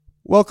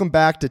Welcome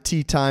back to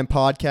Tea Time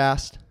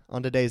Podcast.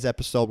 On today's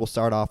episode, we'll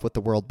start off with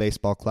the World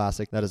Baseball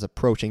Classic that is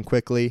approaching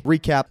quickly.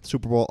 Recap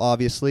Super Bowl,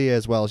 obviously,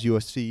 as well as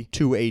UFC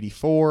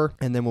 284.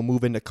 And then we'll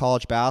move into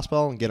college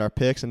basketball and get our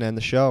picks and end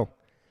the show.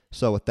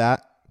 So with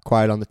that,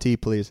 quiet on the tee,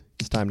 please.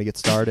 It's time to get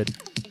started.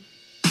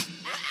 This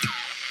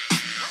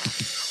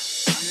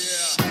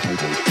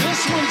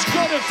one's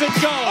good if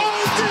it goes.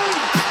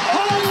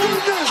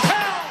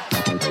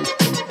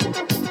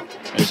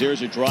 As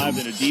there's a drive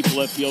in a deep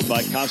left field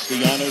by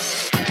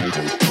Castellanos.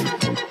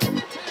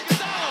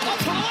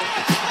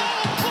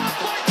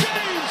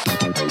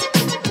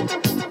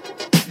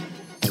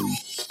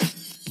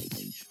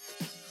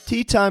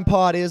 Tea Time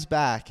Pod is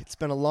back. It's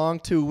been a long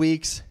 2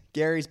 weeks.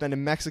 Gary's been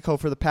in Mexico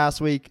for the past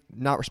week,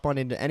 not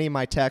responding to any of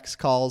my texts,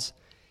 calls,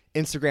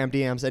 Instagram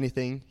DMs,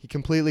 anything. He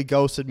completely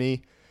ghosted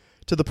me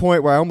to the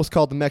point where I almost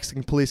called the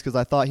Mexican police because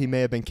I thought he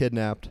may have been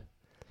kidnapped.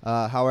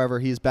 However,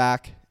 he's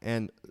back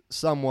and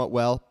somewhat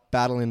well,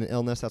 battling an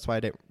illness. That's why I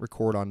didn't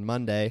record on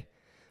Monday.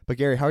 But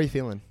Gary, how are you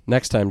feeling?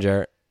 Next time,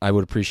 Jarrett, I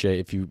would appreciate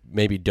if you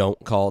maybe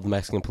don't call the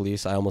Mexican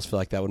police. I almost feel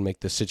like that would make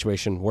the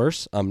situation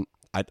worse. I'm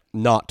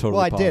not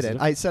totally positive.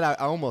 Didn't. I said I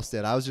almost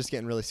did. I was just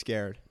getting really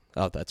scared.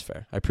 Oh, that's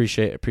fair. I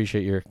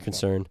appreciate your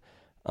concern.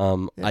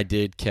 Yeah. I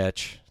did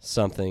catch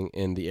something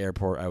in the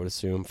airport, I would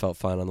assume. Felt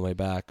fine on the way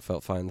back.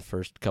 Felt fine the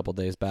first couple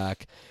days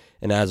back.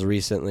 And as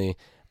recently,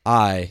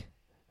 I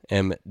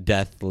am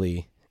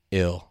deathly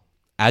ill.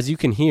 As you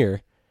can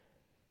hear,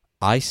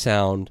 I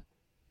sound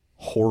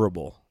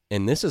horrible.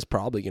 And this is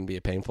probably going to be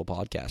a painful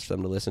podcast for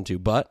them to listen to.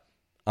 But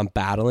I'm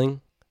battling.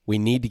 We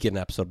need to get an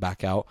episode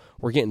back out.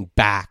 We're getting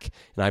back.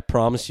 And I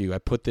promise you, I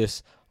put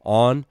this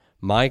on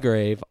my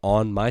grave,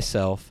 on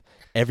myself.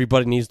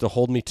 Everybody needs to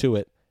hold me to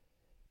it.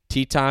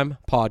 Tea Time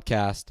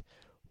Podcast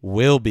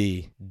will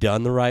be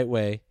done the right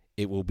way.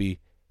 It will be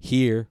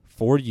here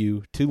for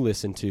you to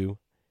listen to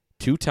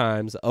 2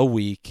 times a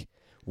week,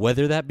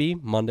 whether that be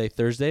Monday,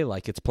 Thursday,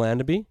 like it's planned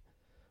to be,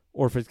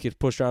 or if it gets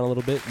pushed around a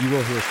little bit, you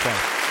will hear us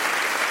twice.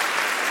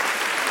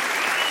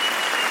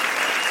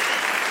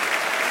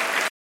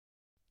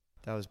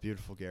 That was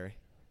beautiful, Gary.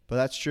 But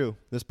that's true.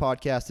 This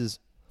podcast is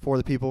for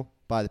the people,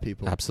 by the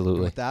people. Absolutely.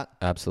 And with that,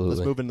 absolutely.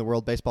 Let's move into the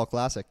World Baseball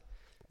Classic.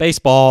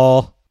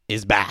 Baseball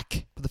is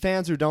back. For the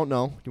fans who don't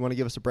know, do you want to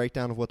give us a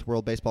breakdown of what the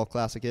World Baseball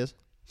Classic is?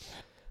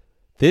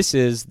 This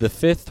is the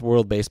 5th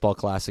World Baseball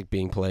Classic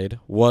being played.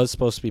 Was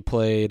supposed to be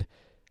played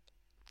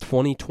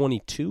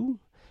 2022.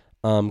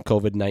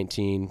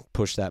 COVID-19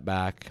 pushed that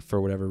back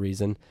for whatever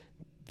reason.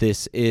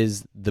 This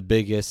is the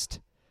biggest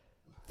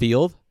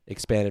field,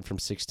 expanded from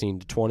 16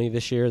 to 20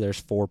 this year. There's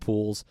 4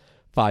 pools,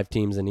 5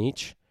 teams in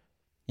each.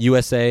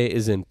 USA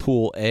is in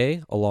Pool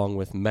A, along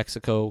with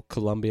Mexico,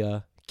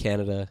 Colombia,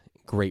 Canada,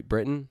 Great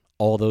Britain.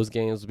 All those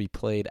games will be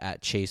played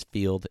at Chase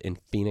Field in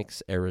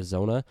Phoenix,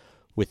 Arizona,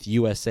 with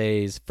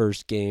USA's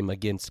first game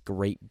against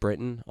Great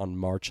Britain on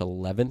March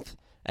 11th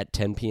at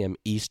 10 p.m.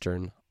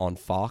 Eastern on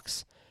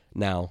Fox.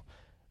 Now,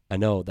 I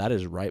know that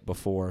is right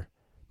before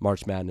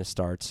March Madness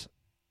starts.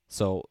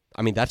 So,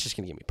 I mean, that's just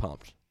going to get me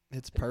pumped.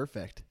 It's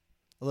perfect.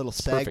 A little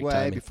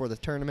segue before the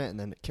tournament, and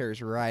then it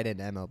carries right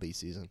into MLB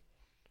season.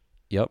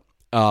 Yep.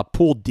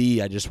 Pool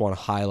D, I just want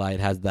to highlight,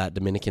 has that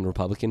Dominican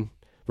Republic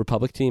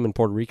team and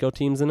Puerto Rico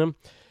teams in them,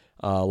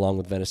 along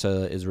with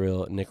Venezuela,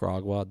 Israel,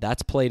 Nicaragua.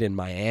 That's played in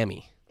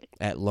Miami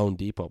at Lone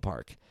Depot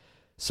Park.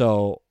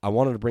 So I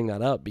wanted to bring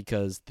that up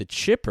because the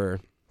Chipper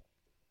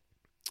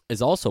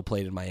is also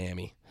played in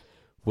Miami,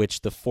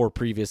 which the 4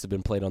 previous have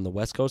been played on the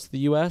west coast of the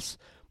U.S.,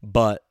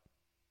 but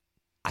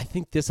I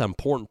think this is an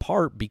important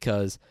part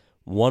because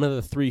one of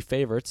the 3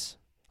 favorites,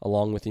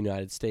 along with the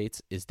United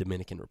States, is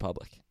Dominican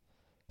Republic.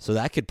 So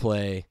that could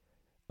play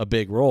a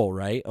big role,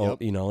 right?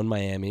 Yep. In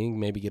Miami,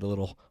 maybe get a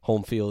little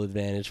home field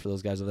advantage for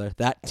those guys over there.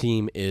 That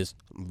team is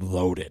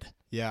loaded.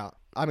 Yeah,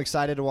 I'm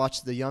excited to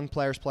watch the young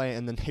players play,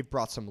 and then they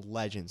brought some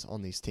legends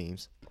on these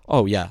teams.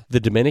 Oh, yeah. The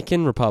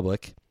Dominican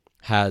Republic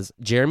has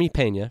Jeremy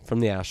Pena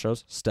from the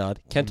Astros, stud.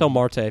 Kento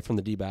Marte from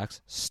the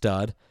D-backs,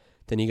 stud.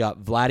 Then you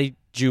got Vladdy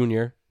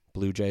Jr.,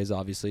 Blue Jays,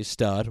 obviously,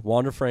 stud.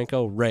 Wander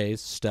Franco, Rays,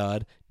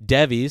 stud.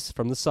 Devies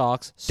from the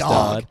Sox,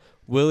 stud.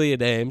 Willie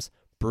Adames,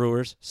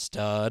 Brewers,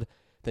 stud.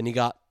 Then you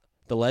got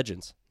the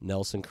legends,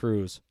 Nelson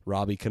Cruz,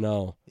 Robbie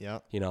Cano.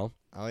 Yep.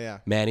 Oh, yeah.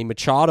 Manny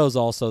Machado's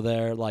also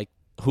there. Like,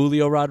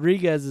 Julio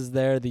Rodriguez is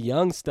there, the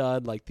young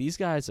stud. Like, these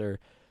guys are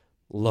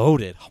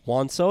loaded.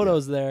 Juan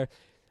Soto's there.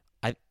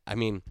 I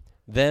mean,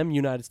 them,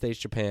 United States,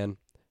 Japan,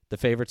 the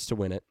favorites to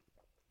win it.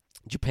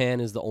 Japan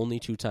is the only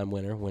 2-time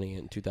winner, winning it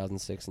in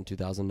 2006 and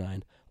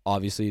 2009.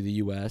 Obviously, the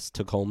U.S.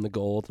 took home the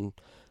gold in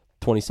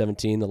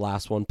 2017, the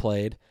last one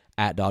played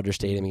at Dodger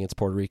Stadium against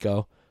Puerto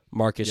Rico.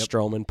 Marcus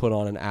Stroman put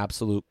on an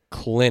absolute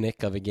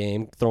clinic of a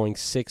game, throwing a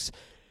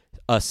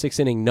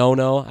 6-inning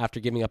no-no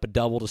after giving up a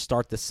double to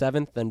start the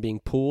 7th, then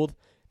being pulled.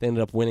 They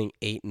ended up winning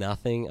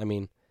 8-0. I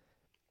mean,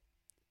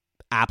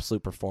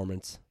 absolute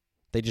performance.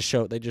 They just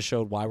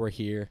showed why we're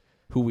here,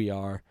 who we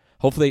are.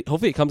 Hopefully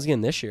it comes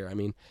again this year. I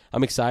mean,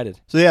 I'm excited.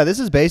 So, yeah, this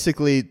is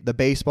basically the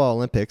baseball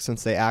Olympics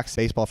since they axed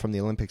baseball from the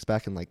Olympics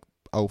back in like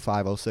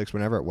 05, 06,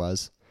 whenever it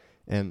was.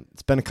 And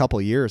it's been a couple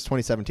of years.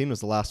 2017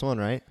 was the last one,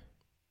 right?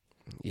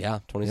 Yeah,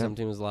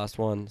 2017 was the last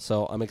one.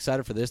 So I'm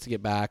excited for this to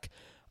get back.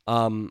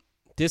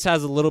 This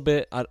has a little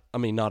bit, I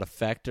mean, not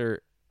effect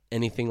or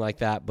anything like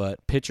that,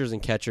 but pitchers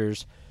and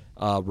catchers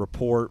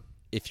report,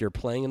 if you're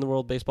playing in the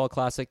World Baseball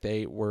Classic,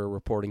 they were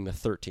reporting the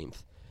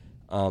 13th.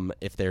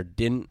 If they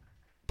didn't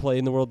play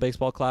in the World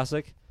Baseball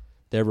Classic,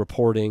 they're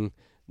reporting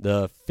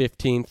the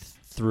 15th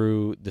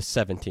through the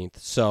 17th.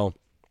 So,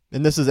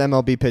 and this is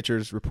MLB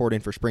pitchers reporting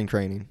for spring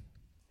training.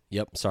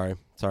 Yep. Sorry.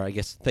 I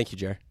guess. Thank you,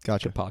 Jer.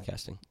 Gotcha. Good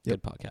podcasting.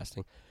 Yep. Good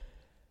podcasting.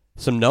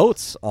 Some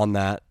notes on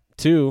that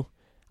too.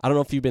 I don't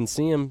know if you've been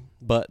seeing him,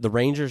 but the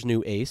Rangers'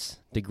 new ace,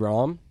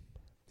 DeGrom,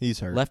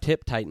 he's hurt. left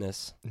hip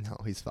tightness. No,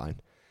 he's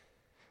fine.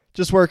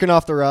 Just working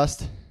off the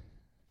rust.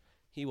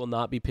 He will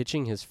not be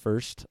pitching his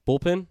first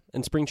bullpen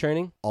in spring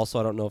training. Also,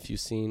 I don't know if you've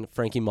seen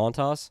Frankie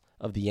Montas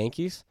of the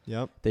Yankees.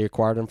 Yep. They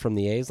acquired him from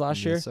the A's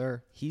last year. Yes,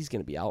 sir. He's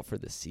going to be out for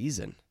the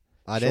season.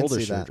 I didn't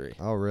see surgery.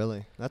 that. Oh,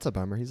 really? That's a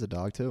bummer. He's a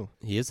dog, too.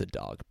 He is a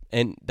dog.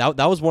 And that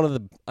was one of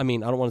the, I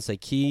mean, I don't want to say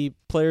key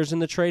players in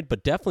the trade,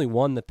 but definitely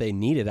one that they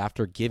needed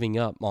after giving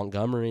up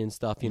Montgomery and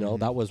stuff. You know,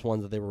 that was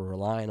one that they were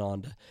relying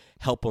on to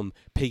help them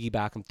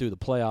piggyback them through the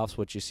playoffs,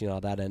 which you see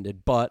how that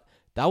ended. But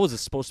that was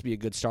supposed to be a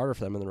good starter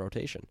for them in the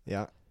rotation.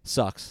 Yeah.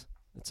 Sucks.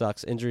 It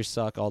sucks. Injuries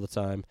suck all the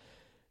time.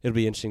 It'll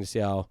be interesting to see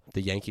how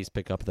the Yankees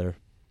pick up their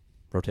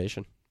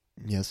rotation.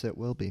 Yes, it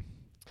will be.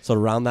 So to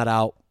round that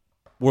out,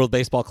 World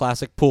Baseball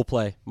Classic pool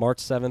play, March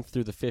 7th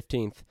through the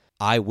 15th.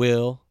 I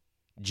will,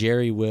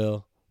 Jerry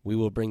will, we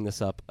will bring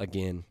this up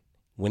again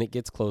when it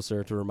gets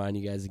closer to remind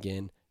you guys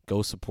again,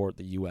 go support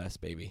the U.S.,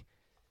 baby.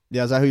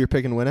 Yeah, is that who you're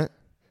picking to win it?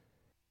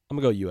 I'm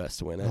going to go U.S.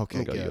 to win it.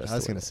 Okay, good. I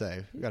was going to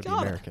say, we got to be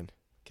American.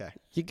 Okay.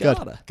 You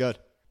gotta. Good.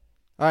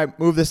 All right,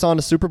 move this on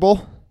to Super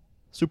Bowl.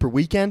 Super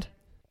Weekend.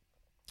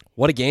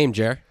 What a game,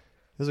 Jer.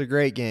 It was a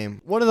great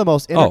game. One of the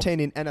most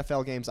entertaining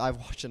NFL games I've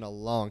watched in a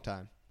long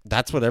time.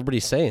 That's what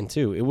everybody's saying,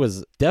 too. It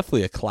was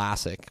definitely a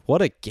classic.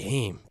 What a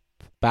game.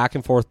 Back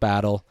and forth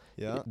battle.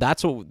 Yeah.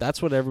 That's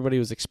what everybody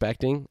was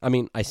expecting. I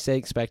mean, I say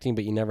expecting,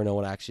 but you never know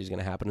what actually is going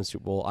to happen in the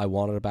Super Bowl. I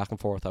wanted a back and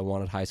forth. I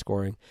wanted high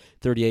scoring.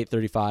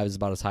 38-35 is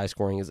about as high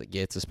scoring as it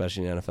gets,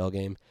 especially in an NFL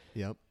game.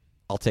 Yep.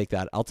 I'll take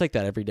that. I'll take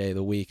that every day of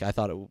the week. I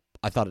thought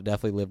it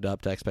definitely lived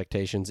up to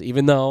expectations,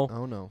 even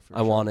though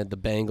I wanted the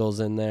Bengals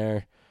in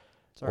there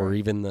or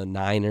even the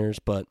Niners,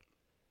 but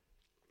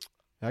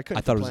I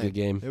thought it was a good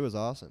game. It was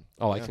awesome.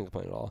 Oh, I couldn't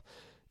complain at all.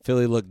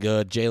 Philly looked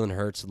good. Jalen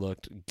Hurts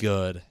looked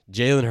good.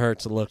 Jalen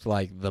Hurts looked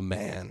like the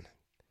man.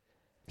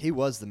 He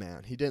was the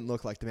man. He didn't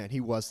look like the man. He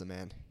was the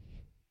man.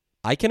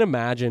 I can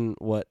imagine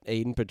what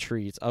Aiden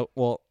Patrice,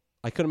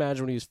 I could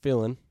imagine what he was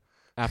feeling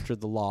after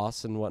the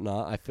loss and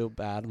whatnot. I feel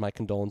bad. My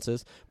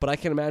condolences. But I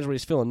can imagine what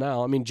he's feeling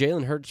now. I mean,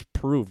 Jalen Hurts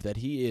proved that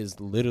he is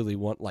literally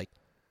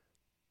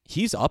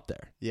he's up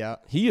there. Yeah.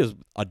 He is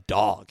a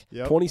dog.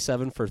 Yep.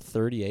 27 for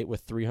 38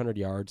 with 300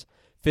 yards.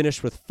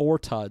 Finished with 4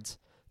 tuds,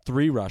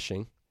 3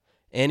 rushing,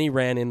 and he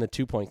ran in the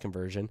 2-point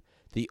conversion.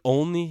 The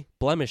only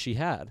blemish he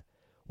had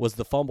was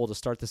the fumble to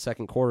start the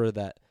second quarter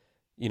that,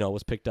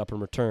 was picked up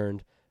and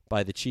returned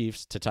by the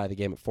Chiefs to tie the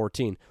game at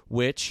 14,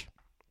 which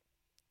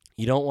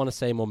you don't want to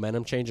say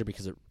momentum changer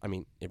because, it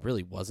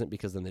really wasn't,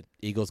 because then the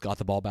Eagles got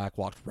the ball back,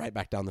 walked right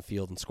back down the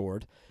field and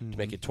scored to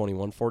make it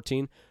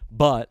 21-14.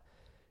 But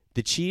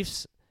the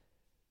Chiefs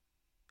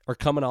are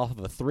coming off of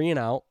a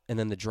 3-and-out, and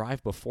then the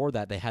drive before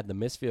that, they had the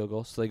missed field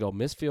goal. So they go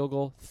missed field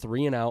goal,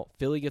 3-and-out.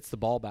 Philly gets the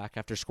ball back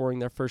after scoring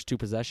their first 2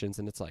 possessions,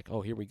 and it's like,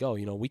 oh, here we go.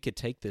 We could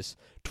take this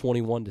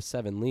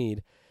 21-7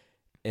 lead,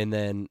 and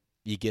then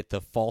you get the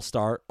false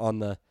start on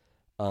the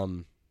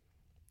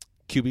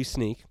QB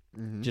sneak,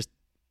 just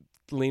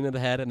leaning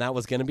ahead, and that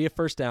was going to be a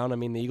first down. I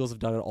mean, the Eagles have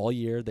done it all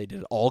year. They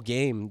did it all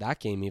game, that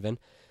game even,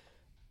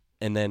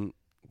 and then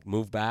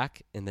move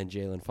back, and then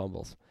Jalen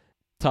fumbles.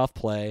 Tough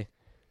play.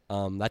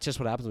 That's just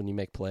what happens when you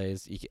make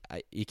plays.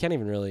 You can't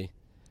even really,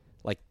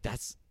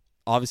 that's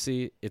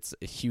obviously it's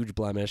a huge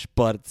blemish,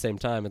 but at the same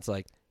time, it's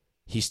like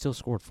he still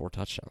scored 4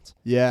 touchdowns.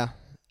 Yeah,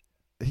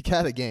 he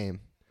got a game.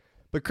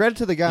 But credit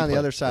to the guy on the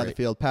other side of the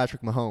field,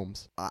 Patrick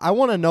Mahomes. I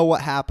want to know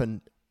what happened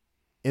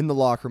in the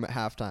locker room at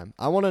halftime.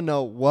 I want to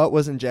know what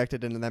was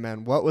injected into that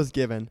man, what was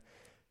given,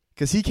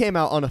 because he came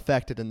out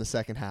unaffected in the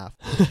second half.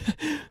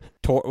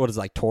 What is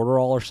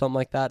Toradol or something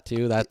like that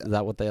too? Is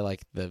that what they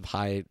like, the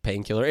high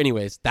painkiller?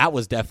 Anyways, that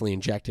was definitely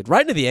injected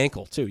right into the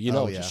ankle too.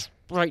 Just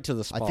right to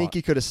the spot. I think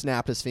he could have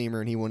snapped his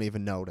femur and he wouldn't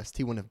even noticed.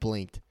 He wouldn't have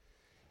blinked.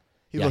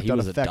 He looked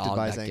unaffected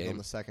by his ankle in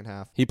the second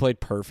half. He played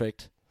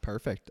perfect.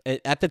 Perfect.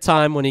 At the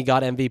time when he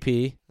got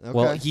MVP,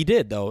 well, he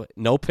did though.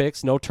 No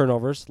picks, no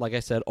turnovers. Like I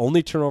said,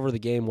 only turnover of the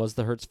game was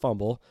the Hurts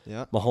fumble.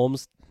 Yeah.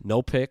 Mahomes,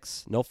 no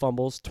picks, no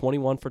fumbles,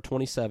 21 for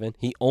 27.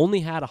 He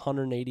only had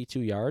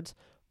 182 yards,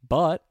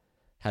 but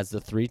has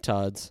the 3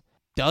 tuds,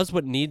 does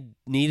what needed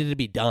to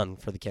be done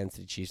for the Kansas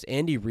City Chiefs.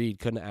 Andy Reid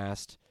couldn't have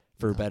asked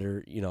for a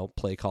better,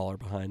 play caller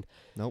behind.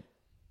 Nope.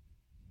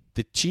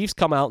 The Chiefs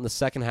come out in the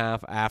second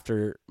half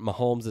after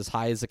Mahomes is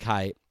high as a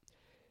kite,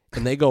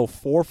 and they go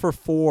 4 for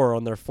 4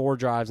 on their 4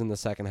 drives in the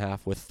second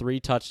half with 3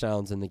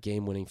 touchdowns and the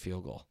game-winning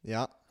field goal.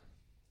 Yeah.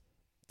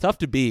 Tough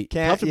to beat.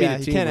 Can't, Tough to beat a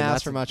you team. can't and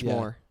ask for much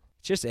more.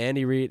 Just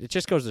Andy Reid. It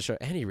just goes to show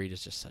Andy Reid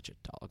is just such a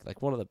dog.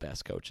 Like one of the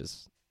best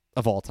coaches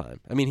of all time.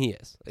 I mean, he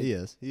is. He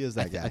is. He is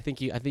that guy. I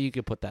think you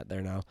could put that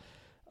there now.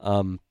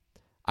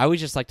 I always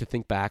just like to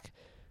think back.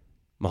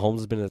 Mahomes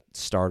has been a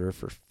starter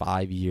for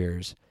 5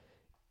 years,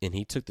 and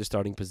he took the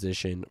starting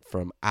position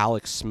from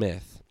Alex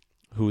Smith,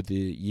 who the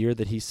year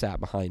that he sat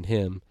behind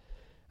him,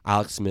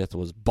 Alex Smith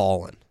was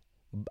balling,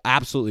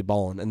 absolutely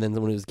balling. And then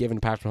when it was given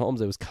to Patrick Mahomes,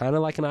 it was kind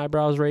of like an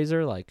eyebrows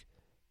raiser, like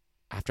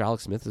after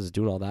Alex Smith is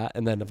doing all that.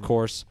 And then, of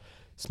course,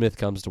 Smith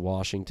comes to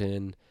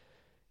Washington,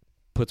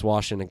 puts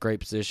Washington in a great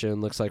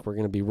position. Looks like we're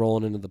going to be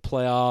rolling into the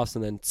playoffs,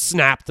 and then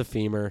snap the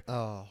femur.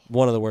 Oh.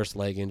 One of the worst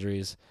leg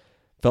injuries.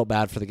 Felt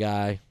bad for the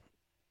guy.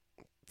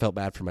 Felt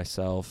bad for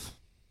myself.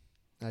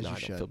 As you I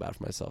should. don't feel bad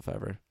for myself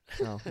ever.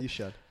 No, you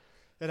should.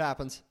 It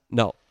happens.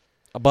 No.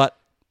 But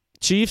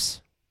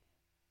Chiefs,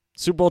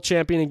 Super Bowl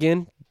champion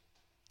again.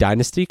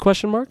 Dynasty,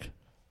 question mark?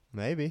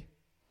 Maybe.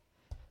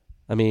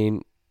 I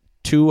mean,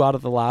 2 out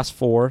of the last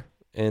 4,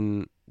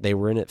 and they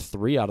were in it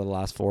 3 out of the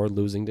last 4,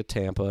 losing to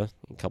Tampa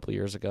a couple of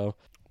years ago.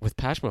 With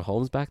Patrick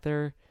Mahomes back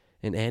there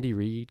and Andy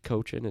Reid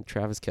coaching and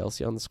Travis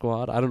Kelce on the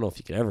squad, I don't know if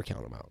you could ever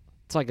count them out.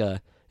 It's like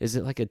is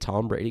it like a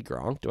Tom Brady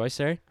Gronk, do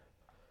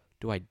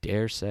I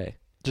dare say?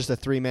 Just a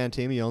 3-man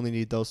team. You only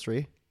need those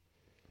 3.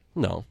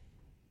 No.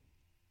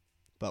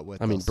 But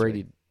with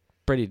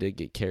Brady did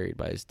get carried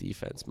by his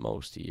defense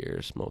most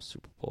years, most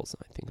Super Bowls,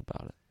 and I think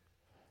about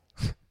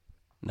it.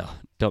 No,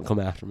 don't come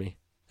after me.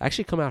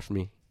 Actually, come after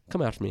me.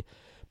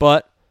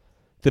 But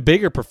the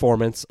bigger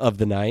performance of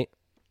the night,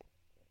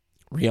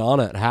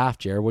 Rihanna at half,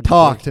 Jared. What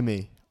Talk to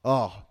me.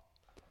 Oh,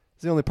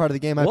 it's the only part of the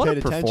game I What a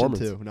paid attention performance.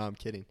 to. No, I'm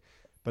kidding.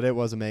 But it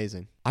was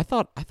amazing. I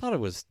thought it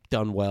was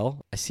done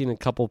well. I seen a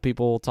couple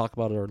people talk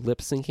about her lip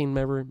syncing,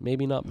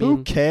 maybe not being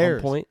Who cares?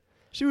 on point.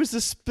 She was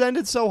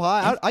suspended so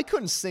high. I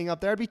couldn't sing up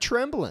there. I'd be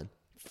trembling.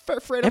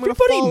 Afraid I'm gonna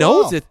Everybody fall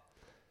knows off. it.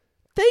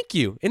 Thank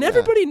you. And Yeah.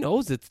 everybody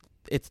knows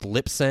it's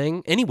lip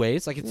sing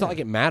anyways. Like, it's not like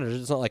it matters.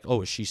 It's not like,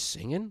 oh, is she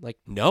singing? Like,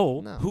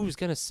 no. Who's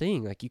gonna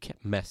sing? Like, you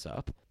can't mess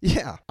up.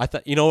 Yeah. I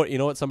thought you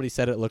know what somebody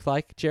said it looked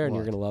like, Jared, and What?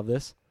 you're gonna love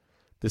this.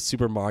 The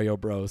Super Mario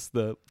Bros.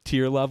 The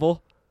tier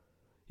level.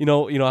 You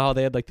know how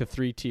they had like the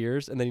 3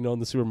 tiers, and then in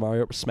the Super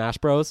Mario Smash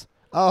Bros.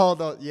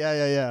 Oh,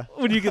 yeah.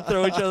 When you could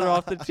throw each other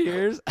off the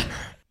tiers.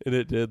 And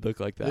it did look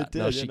like that. It did.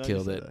 No, Yeah, she no,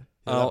 killed you it. said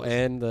that. Yeah,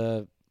 And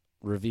the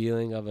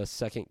revealing of a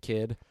second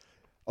kid.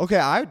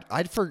 Okay,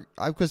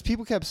 because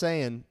people kept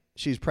saying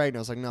she's pregnant. I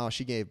was like, no,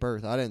 she gave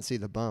birth. I didn't see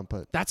the bump,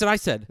 but That's what I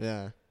said.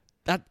 yeah.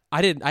 That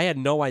I didn't. I had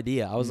no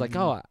idea. I was like,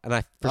 oh, and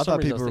I for I some thought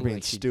reason people I was were thinking, being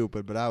like,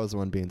 stupid, but I was the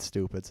one being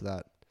stupid. So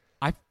that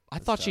I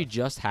thought she tough.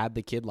 just had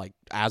the kid like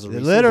as a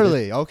recent,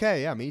 literally.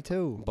 Okay, yeah, me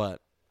too. But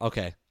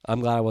okay,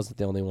 I'm glad I wasn't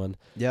the only one.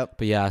 Yep.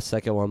 But yeah,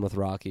 second one with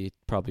Rocky,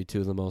 probably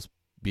 2 of the most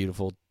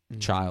beautiful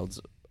childs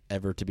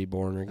ever to be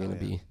born are going to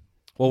be.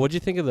 Well, what'd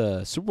you think of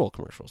the Super Bowl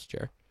commercials,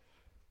 Jer?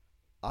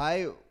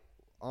 I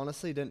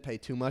honestly didn't pay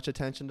too much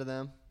attention to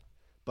them,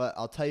 but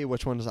I'll tell you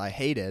which ones I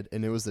hated,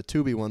 and it was the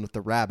Tubi one with the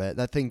rabbit.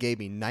 That thing gave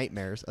me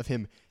nightmares of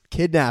him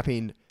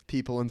kidnapping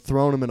people and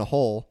throwing them in a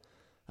hole.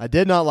 I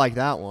did not like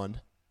that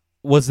one.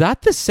 Was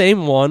that the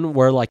same one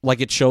where like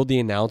it showed the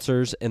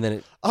announcers and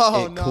then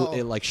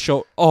it like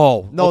showed?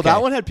 Oh No, okay.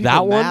 that one had people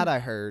that mad, one, I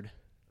heard.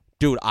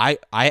 dude. I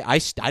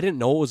didn't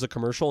know it was a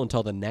commercial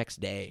until the next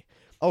day.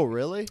 Oh,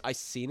 really? I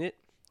seen it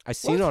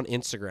on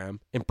Instagram,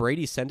 and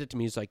Brady sent it to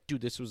me. He's like,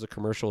 dude, this was a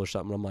commercial or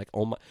something. I'm like,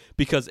 oh my,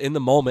 because in the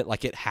moment,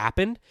 like it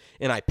happened,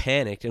 and I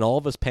panicked, and all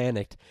of us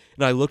panicked,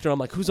 and I looked around, I'm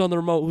like, who's on the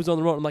remote?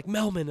 I'm like,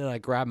 Melman, and I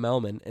grabbed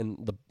Melman, and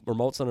the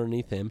remote's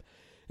underneath him.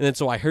 And then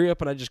so I hurry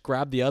up and I just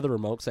grab the other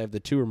remote because I have the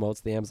 2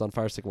 remotes, the Amazon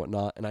Fire Stick and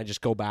whatnot, and I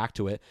just go back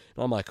to it.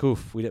 And I'm like,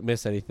 oof, we didn't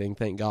miss anything,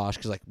 thank gosh,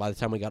 because like by the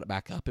time we got it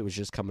back up, it was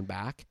just coming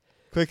back.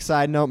 Quick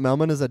side note,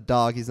 Melman is a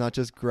dog. He's not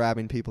just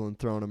grabbing people and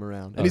throwing them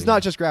around. And he's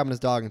not just grabbing his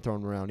dog and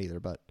throwing him around either,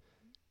 but.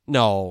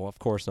 No, of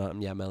course not.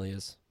 Yeah, Melly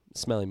is.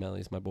 Smelly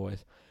Melly's my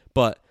boys.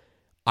 But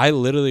I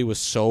literally was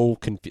so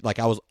confused. Like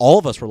all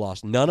of us were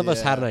lost. None of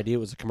us had an idea it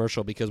was a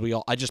commercial because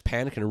I just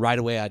panicked, and right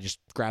away I just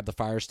grabbed the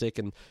Fire Stick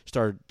and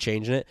started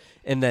changing it.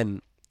 And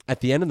then at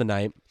the end of the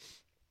night,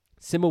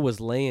 Simba was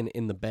laying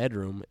in the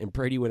bedroom, and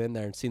Brady went in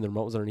there and seen the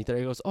remote was underneath there.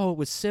 He goes, "Oh, it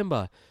was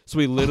Simba." So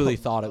we literally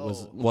thought it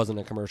wasn't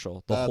a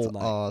commercial the whole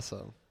night.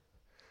 Awesome.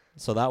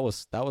 So that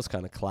was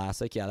kind of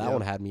classic. Yeah, that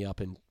one had me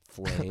up in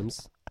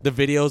flames. The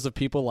videos of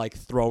people like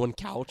throwing the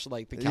couch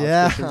cushions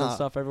and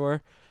stuff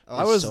everywhere.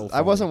 I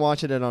wasn't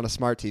watching it on a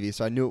smart TV,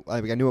 so I knew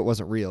it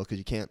wasn't real because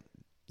you can't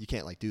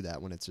like do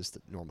that when it's just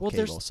a normal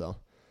cable. So.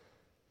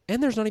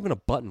 And there's not even a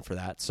button for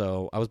that,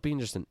 so I was being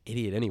just an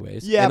idiot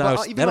anyways. Yeah, and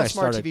but even on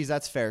smart TVs,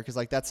 that's fair because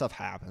like that stuff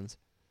happens.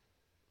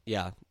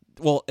 Yeah,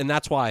 well, and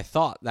that's why I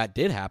thought that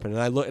did happen.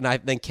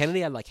 And then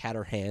Kennedy had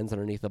her hands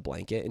underneath the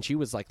blanket, and she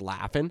was like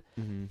laughing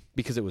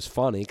because it was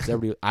funny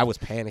because I was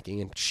panicking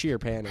in sheer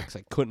panic because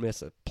I couldn't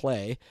miss a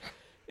play.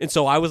 And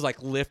so I was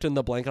like lifting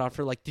the blanket off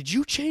her, like, "Did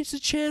you change the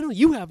channel?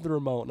 You have the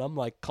remote." And I'm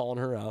like calling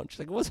her out. She's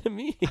like, "It wasn't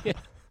me."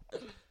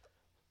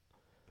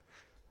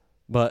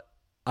 But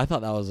I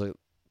thought that was a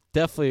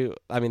Definitely,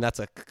 I mean, that's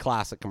a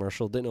classic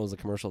commercial. Didn't know it was a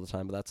commercial at the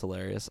time, but that's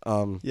hilarious.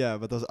 Yeah,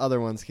 but those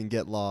other ones can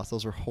get lost.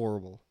 Those are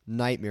horrible.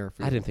 Nightmare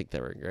for you. I didn't think they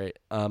were great.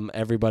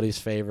 Everybody's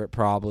favorite,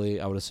 probably,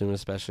 I would assume,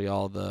 especially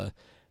all the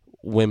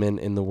women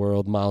in the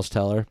world, Miles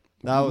Teller.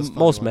 That was funny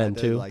most one. I men,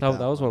 did too. like that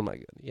was one of my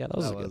good. Yeah, that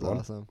was a good one.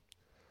 Awesome.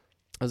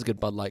 That was a good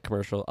Bud Light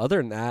commercial. Other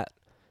than that,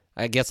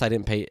 I guess I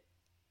didn't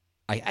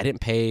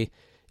pay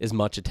as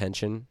much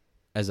attention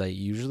as I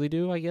usually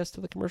do, I guess,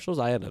 to the commercials.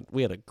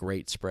 We had a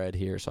great spread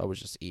here, so I was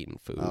just eating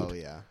food. Oh,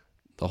 yeah.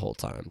 The whole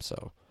time.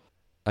 So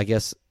I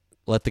guess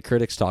let the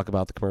critics talk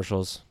about the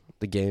commercials.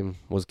 The game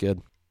was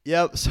good.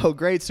 Yep, so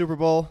great Super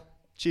Bowl.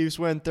 Chiefs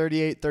win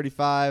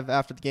 38-35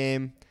 after the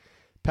game.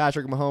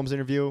 Patrick Mahomes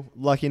interview.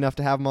 Lucky enough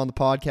to have him on the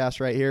podcast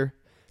right here.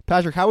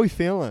 Patrick, how are we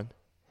feeling?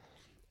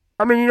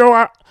 I mean,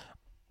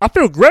 I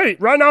feel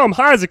great. Right now I'm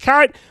high as a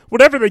kite.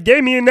 Whatever they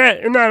gave me in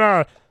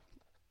that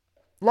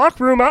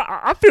locker room,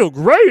 I feel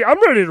great. I'm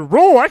ready to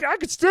roll. I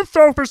could still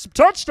throw for some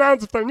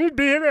touchdowns if I need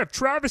be. And have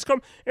Travis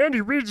come.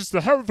 Andy Reid is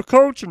the hell of a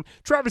coach, and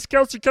Travis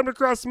Kelce coming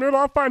across the middle.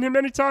 I'll find him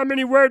anytime,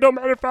 anywhere. Don't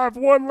matter if I have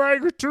one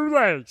leg or two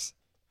legs.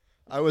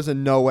 I was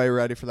in no way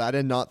ready for that. I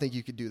did not think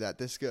you could do that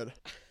this good.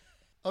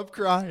 I'm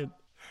crying.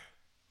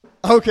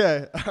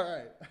 Okay, all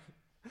right.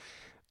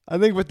 I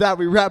think with that,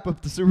 we wrap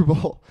up the Super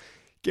Bowl.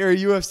 Gary,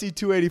 UFC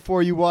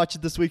 284, you watched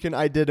it this weekend.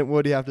 I didn't.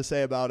 What do you have to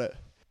say about it?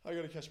 I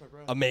got to catch my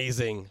breath.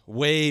 Amazing.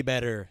 Way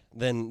better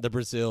than the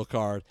Brazil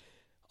card.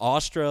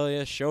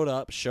 Australia showed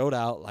up, showed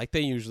out like they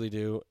usually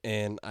do,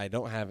 and I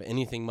don't have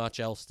anything much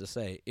else to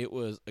say. It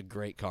was a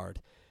great card.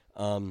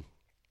 For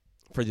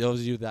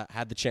those of you that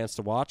had the chance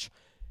to watch,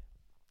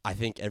 I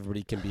think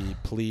everybody can be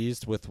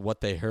pleased with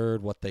what they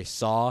heard, what they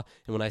saw.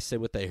 And when I say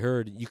what they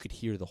heard, you could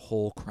hear the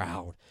whole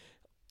crowd.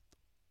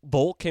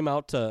 Bolt came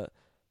out to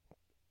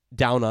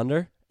Down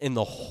Under, and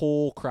the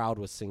whole crowd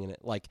was singing it.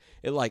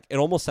 It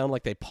almost sounded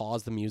like they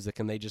paused the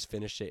music and they just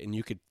finished it, and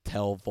you could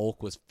tell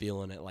Volk was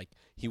feeling it. Like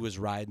he was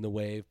riding the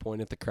wave,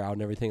 pointing at the crowd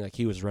and everything. Like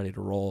he was ready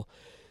to roll.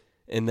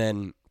 And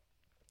then,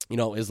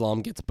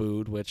 Islam gets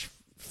booed, which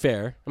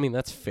fair. I mean,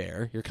 that's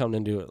fair. You're coming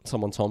into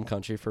someone's home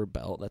country for a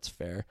belt. That's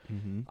fair.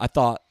 Mm-hmm. I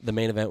thought the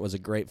main event was a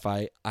great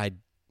fight. I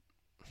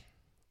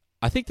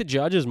think the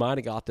judges might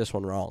have got this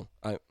one wrong.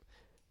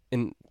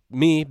 And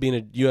me being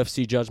a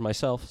UFC judge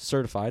myself,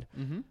 certified,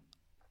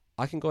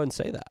 I can go ahead and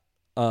say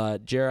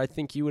that. Jerry, I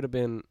think you would have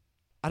been,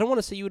 I don't want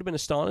to say you would have been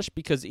astonished,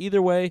 because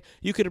either way,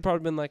 you could have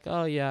probably been like,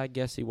 oh, yeah, I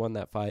guess he won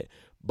that fight.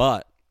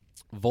 But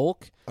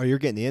Volk. Oh, you're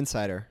getting the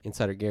insider.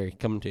 Insider Gary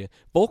coming to you.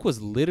 Volk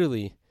was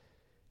literally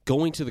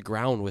going to the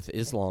ground with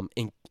Islam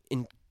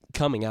and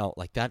coming out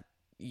like that.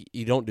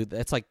 You don't do that.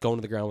 It's like going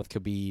to the ground with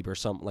Khabib or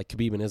something, like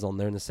Khabib and Islam.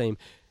 They're in the same,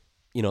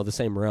 the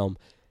same realm.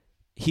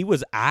 He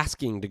was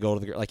asking to go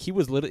to the, like he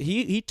was literally,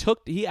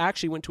 he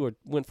actually went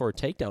for a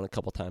takedown a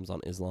couple times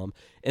on Islam.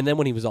 And then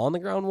when he was on the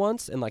ground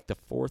once in like the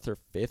fourth or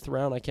fifth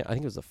round, I think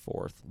it was the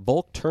fourth,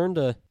 Volk turned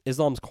to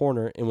Islam's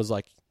corner and was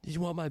like, "Did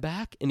you want my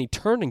back?" And he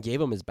turned and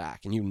gave him his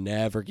back. And you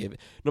never give it,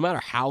 no matter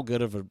how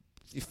good of a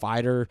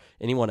fighter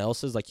anyone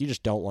else is, like you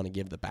just don't want to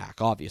give the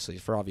back, obviously,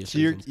 for obvious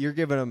reasons. You're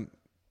giving him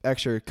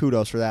extra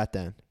kudos for that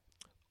then.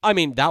 I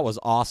mean, that was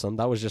awesome.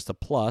 That was just a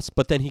plus.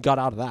 But then he got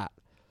out of that.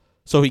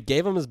 So he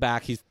gave him his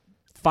back. He's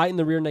fighting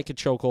the rear naked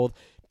chokehold,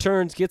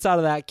 turns, gets out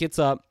of that, gets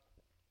up,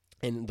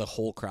 and the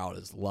whole crowd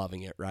is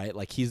loving it, right?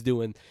 Like he's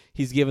giving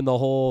the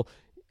whole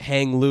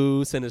hang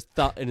loose and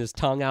his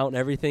tongue out and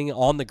everything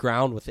on the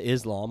ground with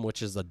Islam,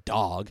 which is a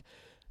dog.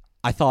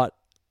 I thought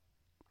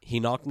he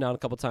knocked him down a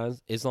couple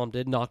times. Islam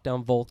did knock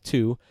down Volk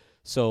too.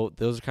 So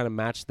those are kind of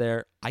matched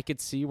there. I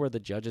could see where the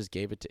judges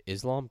gave it to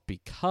Islam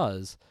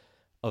because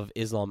of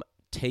Islam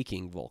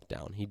taking Volk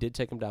down. He did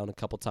take him down a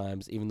couple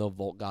times, even though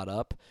Volk got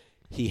up.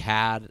 He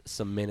had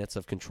some minutes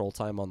of control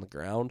time on the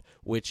ground,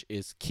 which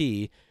is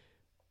key.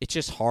 It's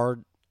just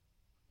hard.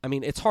 I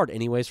mean, it's hard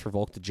anyways for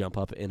Volk to jump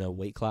up in a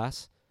weight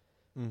class.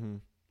 Mm-hmm.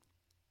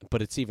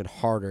 But it's even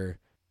harder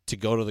to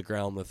go to the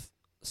ground with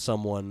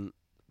someone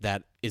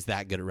that is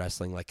that good at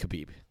wrestling like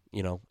Khabib.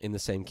 In the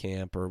same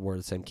camp, or we're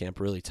the same camp,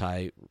 really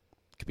tight.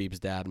 Khabib's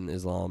dad and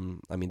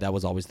Islam. I mean, that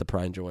was always the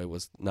pride and joy. It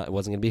wasn't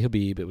going to be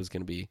Khabib. It was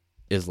going to be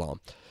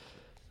Islam.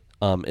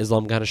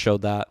 Islam kind of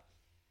showed that.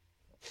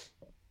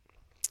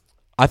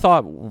 I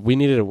thought we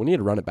needed to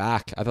run it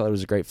back. I thought it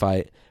was a great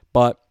fight,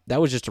 but that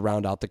was just to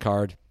round out the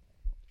card.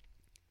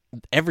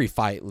 Every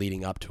fight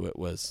leading up to it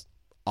was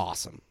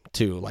awesome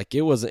too. Like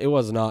it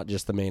was not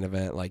just the main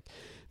event. Like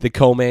the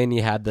co-main,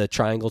 you had the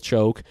triangle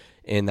choke,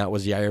 and that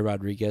was Yair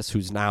Rodriguez,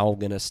 who's now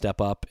gonna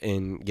step up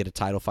and get a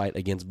title fight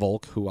against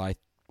Volk, who I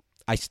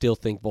still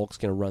think Volk's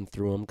gonna run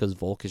through him because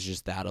Volk is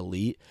just that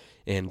elite.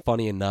 And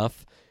funny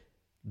enough,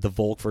 the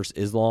Volk versus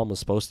Islam was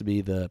supposed to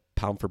be the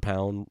pound for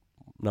pound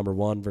number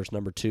 1 versus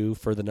number 2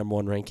 for the number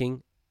 1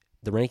 ranking.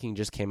 The ranking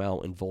just came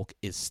out, and Volk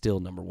is still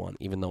number 1,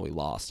 even though he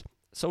lost.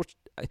 So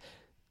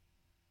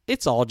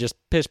it's all just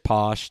pish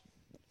posh,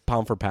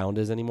 pound for pound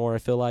is anymore, I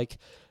feel like.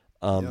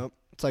 Yep.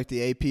 It's like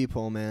the AP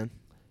poll, man.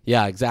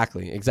 Yeah,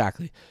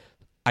 exactly.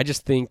 I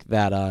just think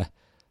that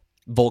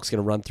Volk's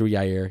gonna run through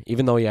Yair,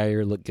 even though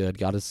Yair looked good,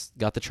 got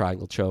the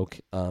triangle choke.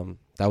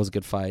 That was a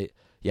good fight.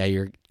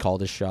 Yair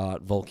called his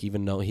shot. Volk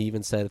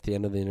even said at the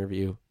end of the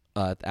interview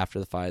after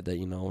the fight that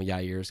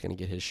Yair is gonna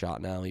get his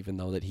shot now, even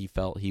though that he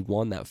felt he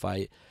won that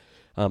fight.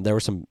 There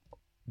was some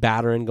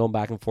battering going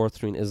back and forth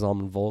between Islam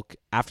and Volk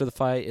after the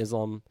fight.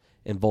 Islam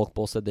and Volk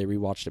both said they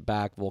rewatched it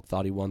back. Volk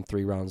thought he won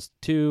 3 rounds to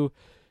 2,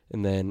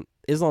 and then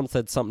Islam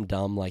said something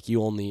dumb like I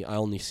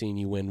only seen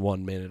you win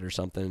 1 minute or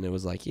something, and it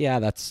was like, yeah,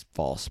 that's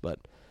false, but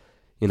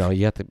you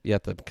have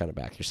to kind of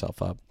back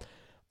yourself up.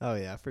 Oh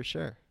yeah, for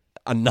sure.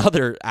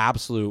 Another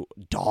absolute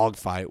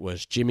dogfight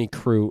was Jimmy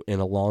Crute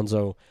and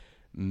Alonzo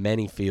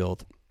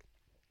Menifield.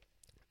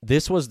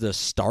 This was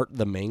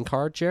the main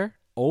card, Jer.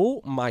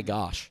 Oh my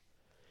gosh.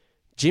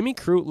 Jimmy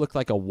Crute looked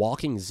like a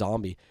walking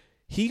zombie.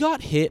 He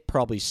got hit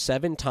probably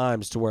 7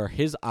 times to where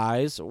his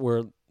eyes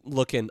were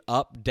looking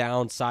up,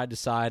 down, side to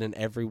side, and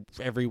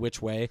every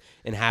which way,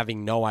 and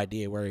having no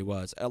idea where he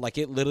was. Like,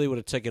 it literally would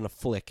have taken a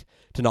flick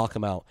to knock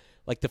him out.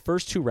 Like, the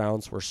first 2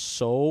 rounds were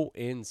so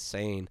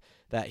insane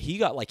that he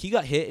got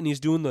hit, and he's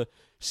doing the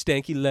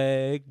stanky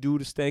leg,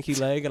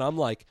 and I'm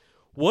like,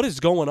 what is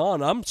going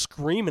on? I'm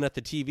screaming at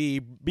the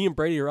TV. Me and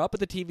Brady are up at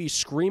the TV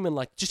screaming,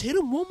 like, just hit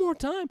him one more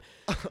time.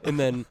 And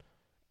then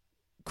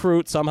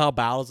Crute somehow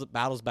battles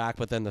back,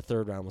 but then the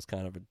 3rd round was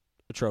kind of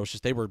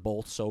atrocious. They were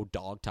both so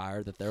dog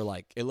tired that they're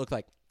like, it looked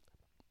like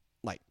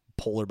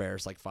polar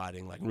bears like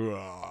fighting, like,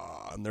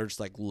 and they're just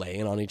like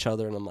laying on each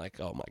other, and I'm like,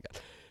 oh my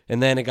god.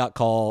 And then it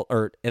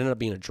ended up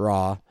being a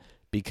draw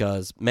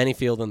because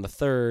Menifield in the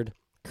 3rd,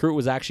 Crute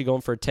was actually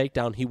going for a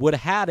takedown. He would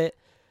have had it.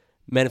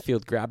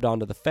 Menifield grabbed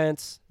onto the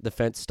fence. The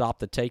fence stopped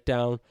the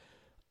takedown.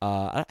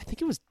 I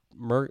think it was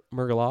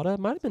Murgalata. It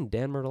might have been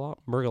Dan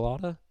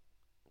Murgalata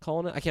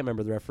calling it. I can't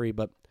remember the referee,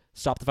 but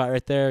stopped the fight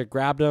right there.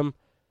 Grabbed him,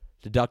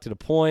 deducted a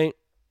point.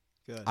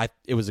 Good.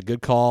 It was a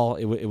good call.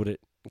 It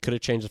could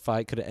have changed the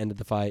fight. Could have ended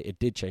the fight. It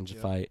did change the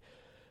fight.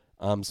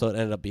 So it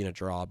ended up being a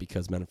draw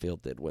because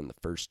Menifield did win the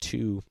first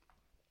 2.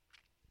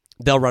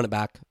 They'll run it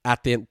back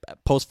at the end.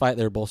 Post fight.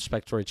 They were both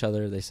respectful to each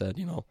other. They said,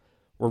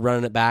 we're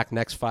running it back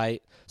next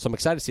fight. So I'm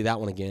excited to see that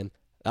one again.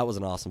 That was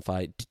an awesome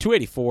fight.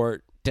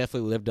 284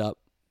 definitely lived up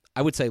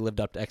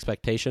to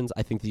expectations.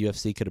 I think the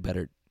UFC could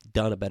have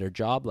done a better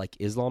job, like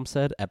Islam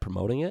said, at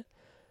promoting it.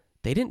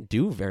 They didn't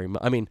do very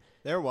much. I mean,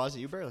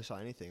 you barely saw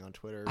anything on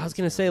Twitter. I was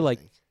going to say,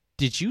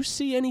 did you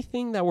see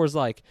anything that was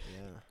like,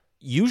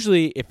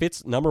 usually if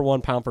it's number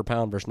 1 pound for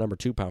pound versus number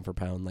 2 pound for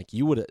pound, like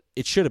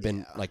it should have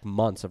been like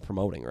months of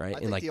promoting, right? I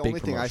think the only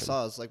thing I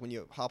saw is like when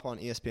you hop on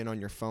ESPN on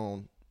your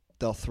phone,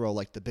 they'll throw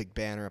like the big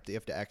banner up that you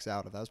have to X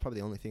out of. That was probably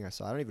the only thing I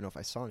saw. I don't even know if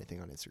I saw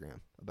anything on Instagram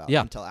about it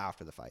until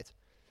after the fight.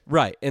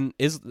 Right, and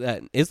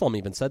Islam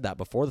even said that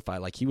before the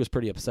fight. Like, he was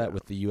pretty upset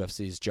with the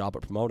UFC's job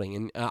at promoting,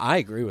 and I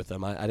agree with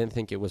him. I didn't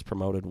think it was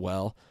promoted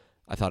well.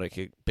 I thought it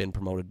could have been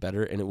promoted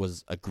better, and it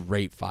was a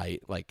great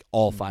fight, like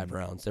all 5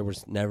 rounds. There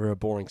was never a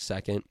boring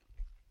second.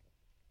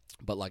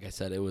 But like I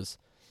said,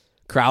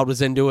 crowd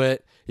was into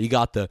it. You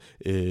got the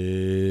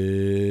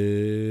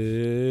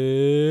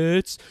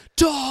it's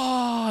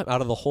time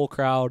out of the whole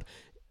crowd.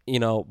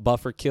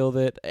 Buffer killed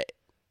it.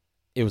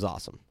 It was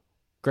awesome.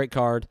 Great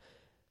card.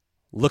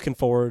 Looking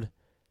forward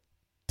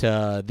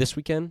to this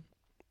weekend.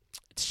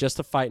 It's just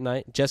a fight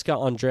night. Jessica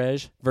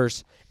Andrade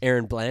versus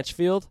Erin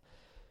Blanchfield.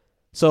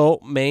 So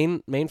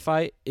main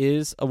fight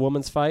is a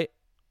woman's fight.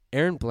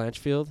 Erin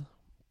Blanchfield,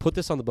 put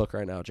this on the book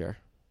right now, Jer.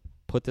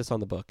 Put this on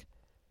the book.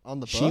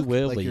 On the book? She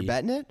will like be. You're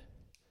betting it?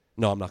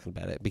 No, I'm not going to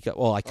bet it because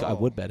I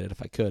would bet it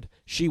if I could.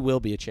 She will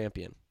be a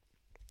champion.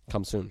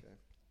 Come soon.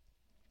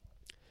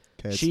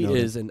 Okay, she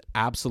is an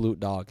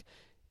absolute dog,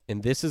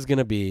 and this is going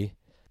to be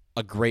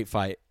a great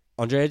fight.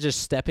 Andrea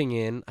just stepping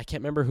in. I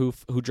can't remember who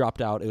dropped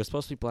out. It was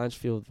supposed to be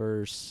Blanchfield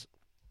versus.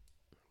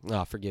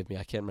 Oh, forgive me.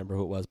 I can't remember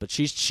who it was, but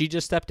she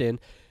just stepped in.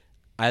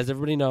 As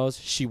everybody knows,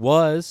 she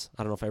was.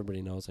 I don't know if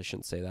everybody knows. I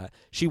shouldn't say that.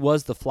 She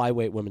was the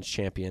flyweight women's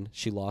champion.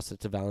 She lost it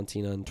to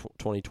Valentina in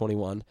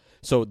 2021.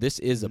 So this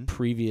is a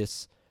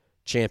previous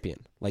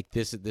champion. Like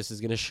this is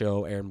going to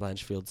show Erin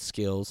Blanchfield's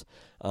skills.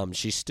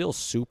 She's still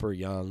super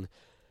young.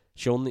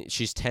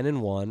 She's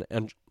 10-1,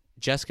 and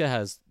Jessica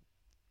has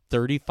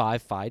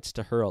 35 fights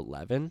to her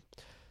 11.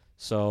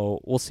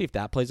 So we'll see if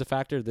that plays a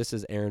factor. This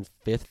is Erin's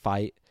 5th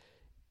fight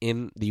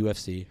in the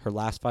UFC. Her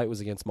last fight was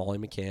against Molly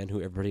McCann,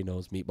 who everybody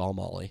knows, Meatball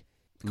Molly.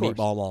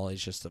 Meatball Molly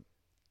is just a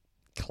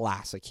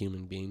classic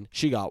human being.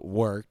 She got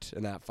worked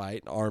in that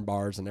fight, arm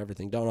bars and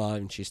everything. Don't know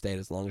how she stayed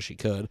as long as she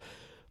could.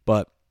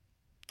 But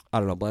I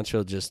don't know,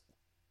 Blanchfield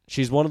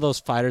she's one of those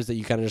fighters that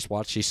you kind of just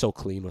watch. She's so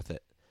clean with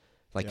it.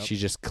 Like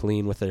she's just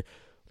clean with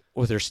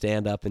her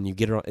stand up, and you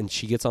get her and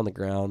she gets on the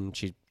ground.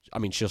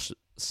 She'll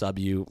sub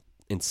you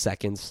in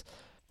seconds.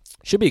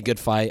 Should be a good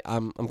fight.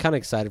 I'm kind of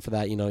excited for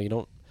that.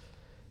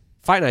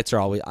 Fight nights are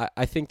always.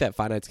 I think that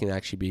fight nights can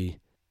actually be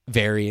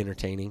very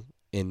entertaining.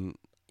 And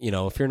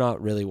if you're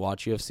not really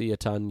watch UFC a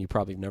ton, you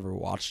probably have never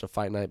watched a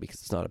fight night because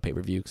it's not a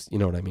pay-per-view. You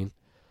know what I mean?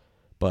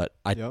 But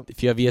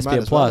if you have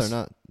ESPN Plus,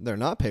 they're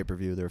not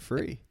pay-per-view. They're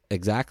free.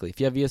 Exactly. If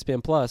you have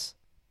ESPN Plus,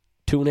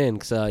 tune in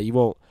because you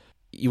won't.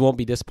 you won't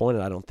be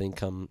disappointed, I don't think,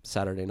 come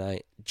Saturday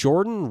night.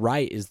 Jordan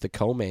Wright is the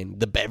co-main,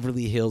 the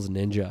Beverly Hills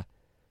Ninja.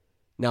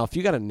 Now, if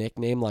you got a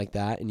nickname like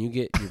that and you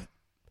get your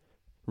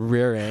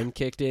rear end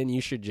kicked in,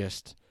 you should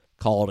just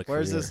call it a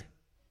career.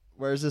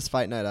 Where's this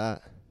fight night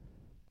at?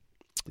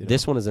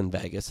 This one is in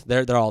Vegas.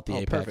 They're all at the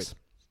Apex.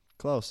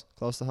 Perfect.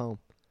 Close to home.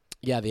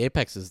 Yeah, the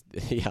Apex is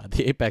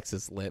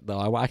lit though.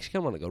 I actually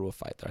kind of want to go to a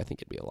fight there. I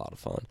think it'd be a lot of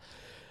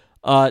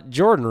fun.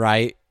 Jordan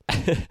Wright,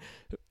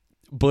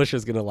 Bush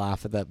is gonna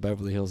laugh at that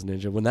Beverly Hills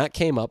Ninja. When that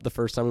came up the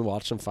first time we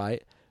watched him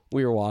fight,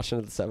 we were watching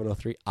at the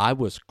 703. I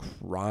was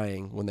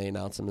crying when they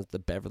announced him as the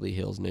Beverly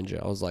Hills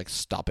Ninja. I was like,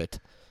 stop it.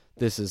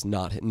 This is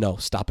not no,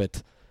 stop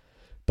it.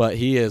 But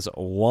he is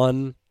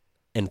 1-4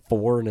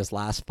 in his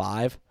last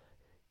 5.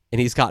 And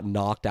he's got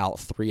knocked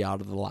out 3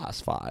 out of the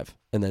last 5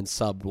 and then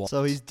subbed 1.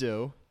 So he's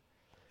due.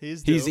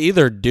 He's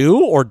either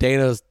due or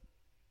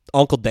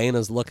Uncle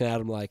Dana's looking at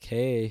him like,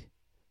 hey,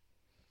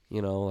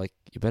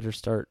 you better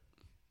start,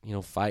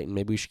 fighting.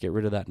 Maybe we should get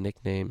rid of that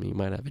nickname. You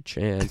might have a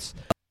chance.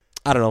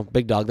 I don't know.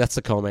 Big Dog, that's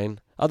the co-main.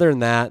 Other than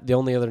that, the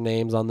only other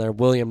names on there,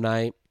 William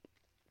Knight.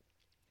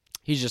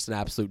 He's just an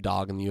absolute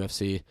dog in the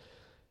UFC.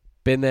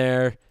 Been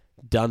there,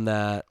 done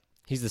that.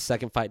 He's the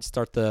second fight to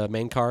start the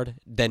main card.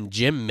 Then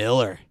Jim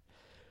Miller,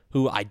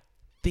 who I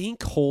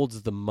think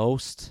holds the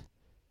most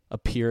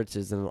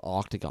appearances in an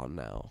octagon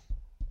now.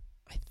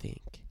 I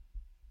think.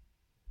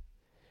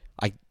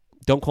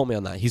 Don't quote me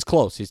on that. He's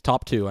close. He's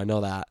top 2. I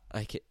know that.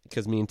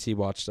 Because me and T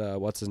watched,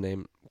 what's his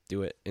name,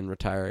 do it and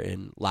retire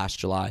in last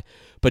July.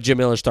 But Jim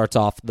Miller starts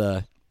off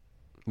the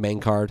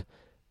main card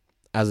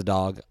as a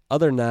dog.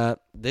 Other than that,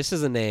 this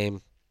is a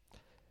name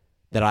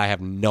that I have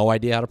no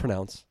idea how to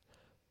pronounce.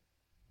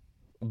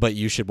 But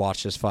you should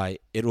watch this fight.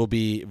 It will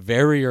be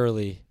very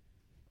early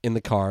in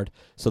the card.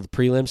 So the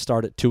prelims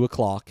start at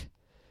 2:00.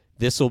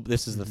 This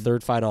is the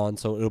third fight on,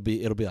 so it'll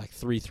be like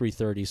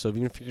 3:30. So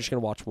even if you're just gonna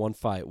watch one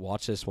fight,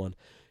 watch this one.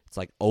 It's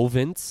like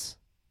Ovens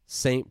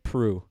St.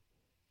 Preux.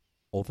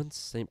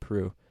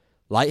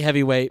 Light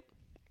heavyweight.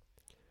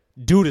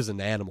 Dude is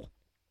an animal.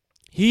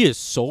 He is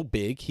so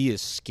big. He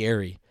is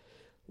scary.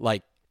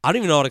 Like, I don't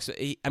even know what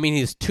to I mean,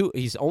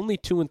 he's only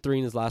 2-3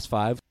 in his last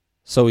 5.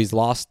 So he's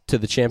lost to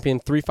the champion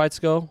 3 fights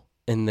ago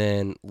and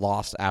then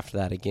lost after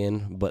that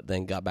again, but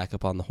then got back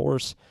up on the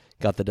horse,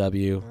 got the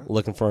W.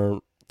 Looking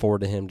forward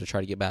to him to try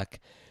to get back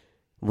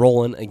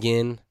rolling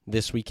again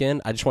this weekend.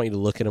 I just want you to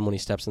look at him when he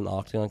steps in the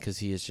octagon because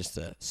he is just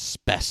a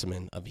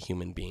specimen of a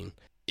human being.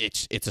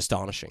 It's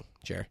astonishing,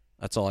 Jerry.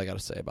 That's all I got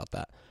to say about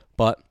that.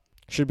 But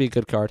should be a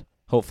good card,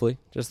 hopefully.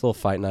 Just a little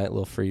fight night, a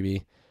little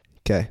freebie.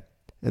 Okay.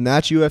 And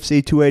that's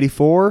UFC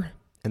 284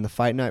 and the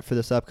fight night for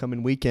this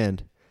upcoming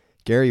weekend.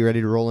 Gary, you ready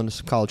to roll into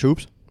some college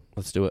hoops?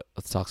 Let's do it.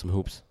 Let's talk some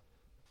hoops.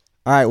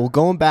 All right, well,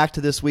 going back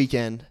to this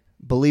weekend,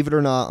 believe it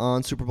or not,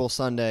 on Super Bowl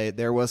Sunday,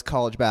 there was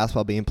college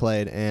basketball being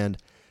played, and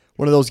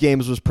one of those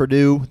games was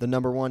Purdue, the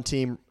number 1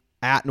 team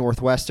at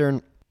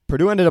Northwestern.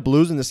 Purdue ended up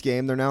losing this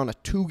game. They're now on a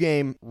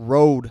 2-game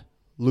road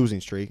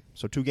losing streak,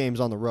 so 2 games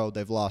on the road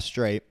they've lost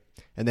straight,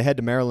 and they head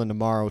to Maryland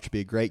tomorrow, which would be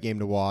a great game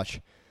to watch.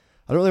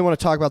 I don't really want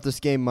to talk about this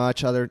game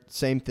much.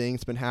 Same thing,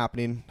 it's been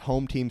happening.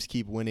 Home teams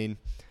keep winning.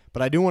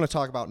 But I do want to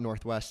talk about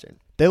Northwestern.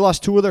 They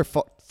lost 2 of their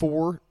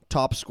 4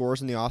 top scorers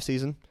in the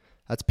offseason.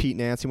 That's Pete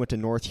Nancy, went to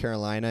North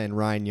Carolina, and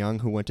Ryan Young,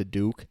 who went to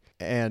Duke.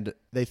 And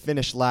they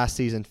finished last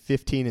season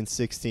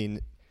 15-16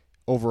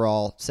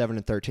 overall,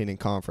 7-13 in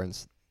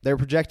conference. They're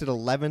projected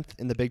 11th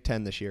in the Big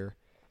Ten this year.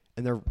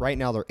 And they're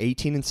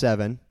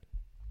 18-7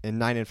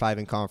 and 9-5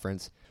 in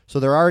conference.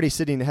 So they're already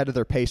sitting ahead of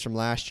their pace from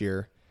last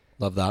year.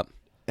 Love that.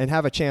 And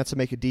have a chance to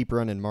make a deep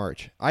run in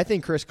March. I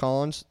think Chris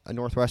Collins, a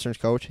Northwestern's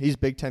coach, he's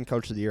Big Ten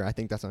Coach of the Year. I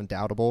think that's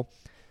undoubtable.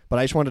 But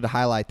I just wanted to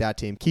highlight that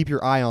team. Keep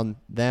your eye on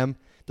them.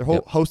 They're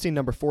hosting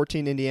number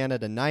 14 Indiana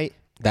tonight.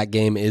 That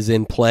game is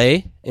in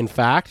play, in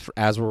fact,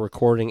 as we're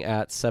recording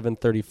at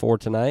 7:34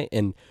 tonight.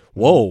 And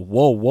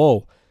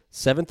whoa.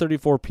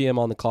 7:34 p.m.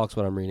 on the clock's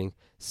what I'm reading.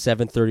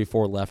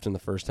 7:34 left in the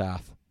first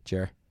half,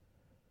 Jer.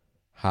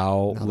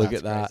 Look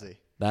at that. Crazy.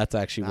 That's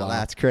actually wild.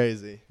 That's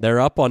crazy. They're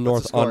up on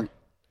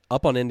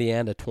up on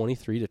Indiana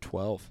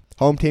 23-12.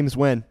 Home teams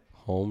win.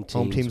 Home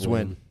teams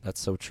win. That's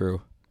so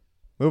true.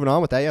 Moving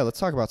on with that, let's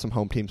talk about some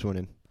home teams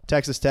winning.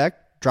 Texas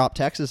Tech dropped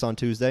Texas on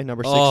Tuesday,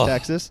 number 6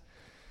 Texas.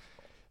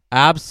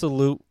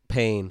 Absolute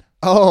pain.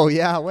 Oh,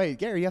 yeah. Wait,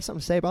 Gary, you have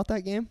something to say about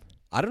that game?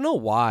 I don't know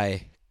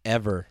why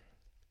ever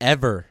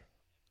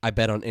I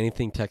bet on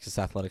anything Texas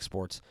athletic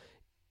sports.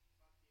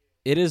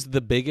 It is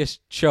the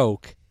biggest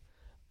choke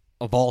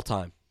of all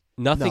time.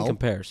 Nothing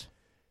compares.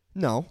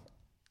 No.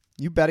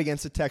 You bet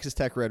against the Texas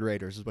Tech Red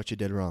Raiders is what you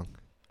did wrong.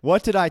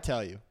 What did I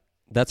tell you?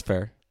 That's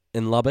fair.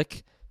 In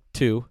Lubbock,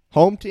 2.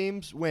 Home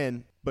teams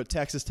win, but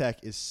Texas Tech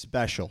is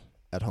special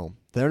at home.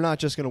 They're not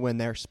just going to win,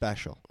 they're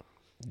special.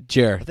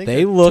 Jer,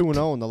 they looked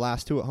 2-0 in the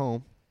last 2 at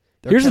home.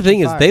 Here's the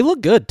thing is they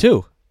look good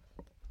too.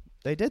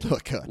 They did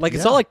look good. Like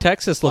it's not like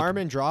Texas looked.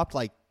 Harmon dropped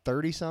like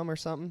 30-some or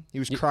something. He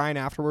was crying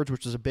afterwards,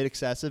 which was a bit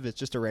excessive. It's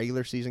just a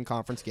regular season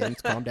conference game.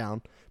 Calm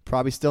down.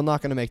 Probably still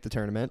not going to make the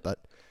tournament, but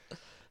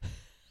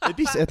I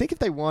think if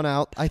they won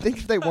out,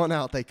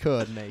 they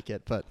could make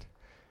it. But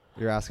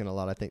you're asking a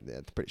lot. I think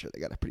I'm pretty sure they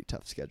got a pretty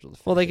tough schedule.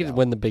 Well, they could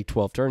win the Big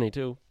 12 tourney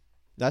too.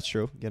 That's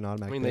true. Get an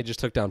automatic. I mean, they just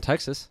took down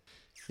Texas.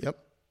 Yep.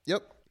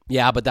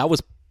 Yeah, but that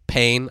was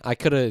pain. I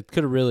could have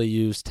really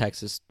used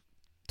Texas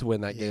to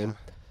win that game.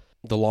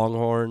 The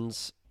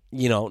Longhorns,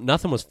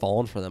 nothing was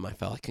falling for them. I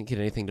felt I couldn't get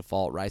anything to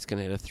fall. Rice can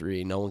hit a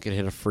 3. No one could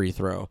hit a free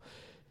throw.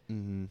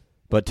 Mm-hmm.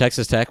 But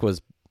Texas Tech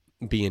was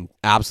being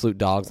absolute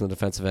dogs on the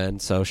defensive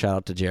end. So shout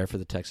out to Jerry for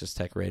the Texas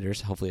Tech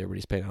Raiders. Hopefully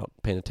everybody's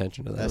paying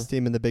attention to that. Best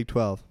team in the Big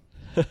 12.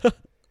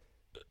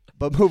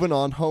 But moving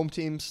on, home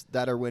teams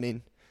that are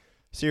winning.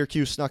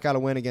 Syracuse snuck out a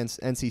win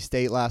against NC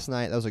State last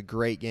night. That was a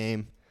great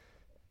game.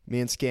 Me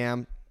and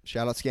Scam,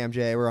 shout out Scam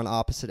J, we're on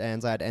opposite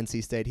ends. I had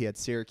NC State, he had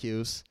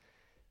Syracuse.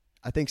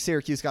 I think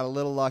Syracuse got a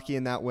little lucky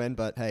in that win,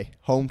 but hey,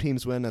 home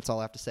teams win. That's all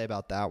I have to say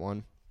about that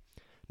one.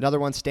 Another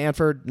one,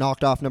 Stanford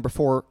knocked off number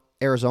 4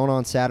 Arizona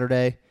on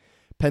Saturday.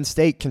 Penn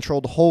State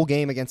controlled the whole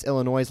game against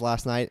Illinois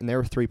last night, and they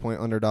were 3-point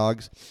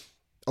underdogs.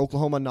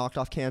 Oklahoma knocked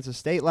off Kansas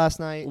State last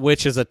night.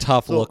 Which is a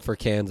tough look for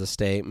Kansas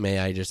State. May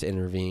I just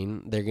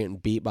intervene? They're getting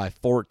beat by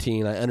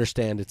 14. I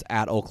understand it's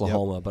at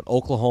Oklahoma, but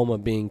Oklahoma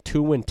being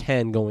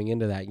 2-10 going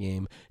into that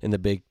game in the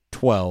Big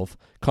 12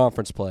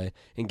 conference play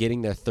and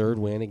getting their third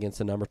win against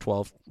the number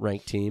 12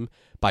 ranked team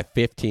by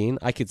 15,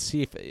 I could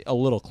see if a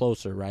little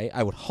closer, right?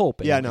 I would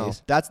hope.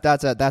 That's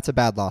a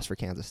bad loss for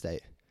Kansas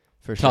State.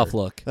 For sure. Tough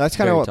look. That's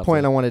kind of what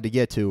point I wanted to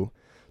get to.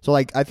 So,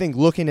 I think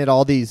looking at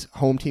all these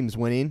home teams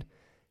winning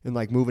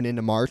and, moving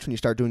into March when you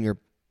start doing your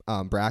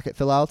bracket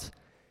fill-outs,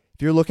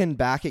 if you're looking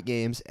back at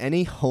games,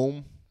 any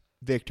home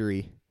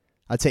victory,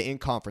 I'd say in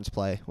conference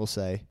play, we'll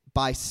say,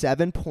 by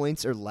 7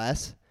 points or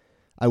less,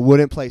 I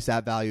wouldn't place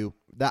that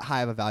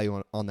high of a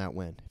value on that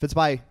win. If it's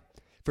by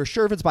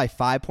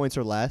 5 points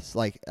or less,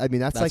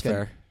 that's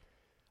fair.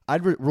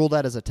 I'd rule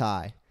that as a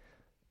tie.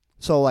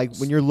 So,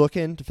 when you're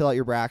looking to fill out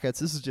your brackets,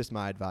 this is just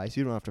my advice.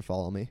 You don't have to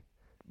follow me.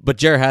 But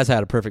Jer has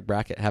had a perfect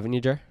bracket, haven't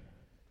you, Jer?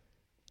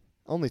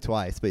 Only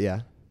twice, but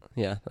yeah.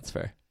 Yeah, that's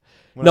fair.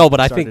 But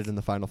I think in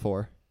the Final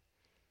Four.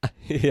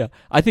 Yeah,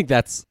 I think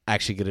that's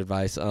actually good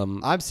advice.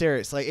 I'm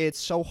serious. It's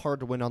so hard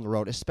to win on the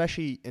road,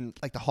 especially in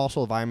the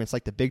hostile environments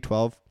like the Big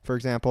 12, for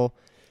example.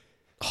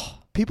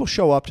 People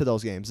show up to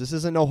those games. This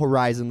isn't no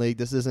Horizon League.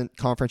 This isn't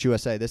Conference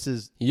USA. This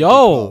is Big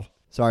 12.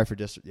 Sorry for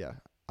just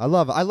I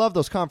love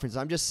those conferences.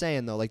 I'm just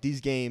saying though,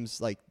 these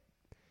games,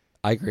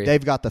 I agree.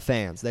 They've got the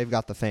fans.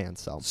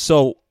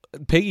 So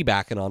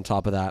piggybacking on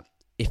top of that,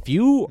 if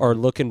you are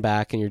looking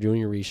back and you're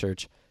doing your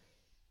research,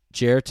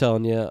 Jared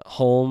telling you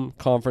home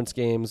conference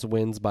games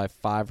wins by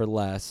 5 or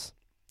less,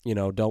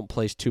 don't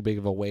place too big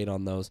of a weight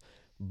on those.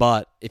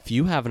 But if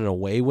you have an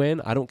away win,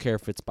 I don't care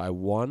if it's by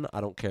 1, I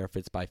don't care if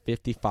it's by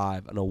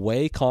 55, an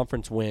away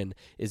conference win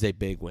is a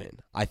big win.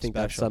 I think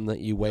that's something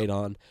that you wait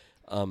on,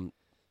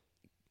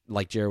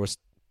 like Jared was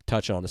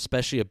touching on,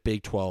 especially a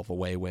Big 12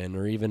 away win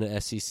or even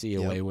an SEC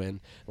away win.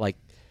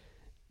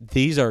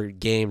 These are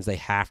games they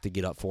have to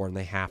get up for, and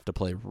they have to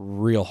play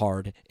real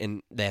hard,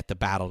 and they have to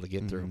battle to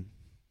get through.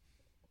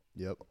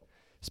 Yep.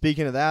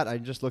 Speaking of that,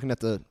 I'm just looking at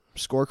the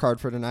scorecard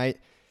for tonight.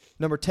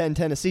 Number 10,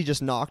 Tennessee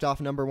just knocked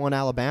off number 1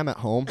 Alabama at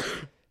home.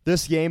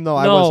 This game, though,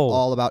 I was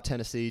all about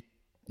Tennessee.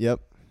 Yep.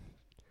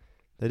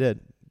 They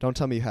did. Don't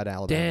tell me you had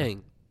Alabama.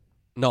 Dang.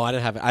 No, I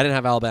didn't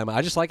have Alabama.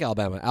 I just like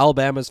Alabama.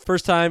 Alabama's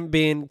first time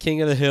being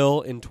king of the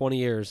hill in 20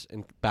 years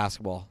in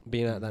basketball,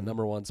 being at that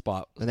number 1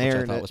 spot. And they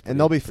earned it, and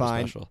they'll be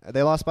fine. Special.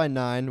 They lost by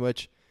 9,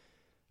 which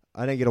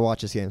I didn't get to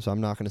watch this game, so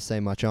I'm not going to say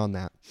much on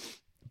that.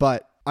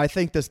 But I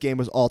think this game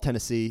was all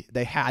Tennessee.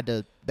 They had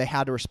to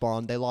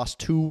respond. They lost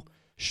 2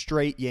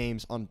 straight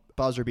games on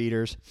buzzer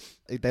beaters.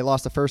 They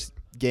lost the first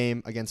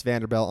game against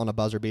Vanderbilt on a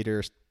buzzer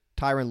beater.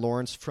 Tyron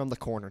Lawrence from the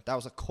corner. That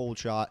was a cold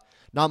shot.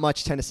 Not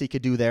much Tennessee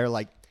could do there.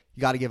 You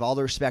got to give all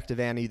the respect to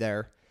Vandy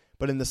there.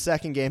 But in the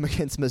second game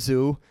against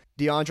Mizzou,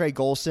 DeAndre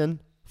Golson,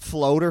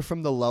 floater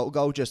from the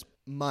logo, just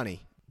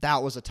money.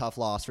 That was a tough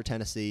loss for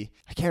Tennessee.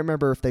 I can't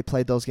remember if they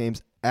played those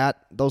games at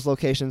those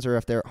locations or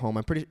if they're at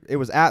home. It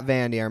was at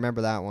Vandy. I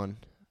remember that one.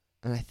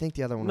 And I think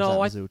the other one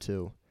was at Mizzou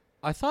too.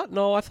 I thought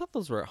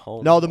those were at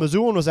home. No, the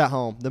Mizzou one was at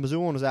home. I was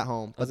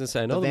going to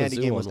say, I know the the Vandy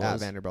Mizzou game was at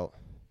Vanderbilt.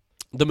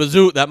 That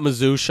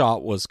Mizzou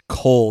shot was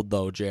cold,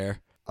 though, Jer.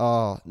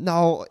 Oh,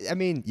 no. I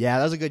mean, yeah,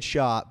 that was a good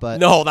shot,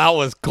 but... No, that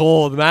was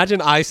cold. Imagine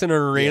icing an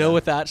arena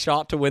with that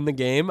shot to win the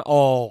game.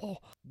 Oh.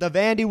 The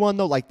Vandy one,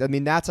 though,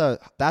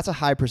 that's a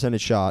high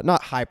percentage shot.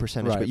 Not high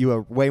percentage, but you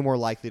are way more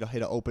likely to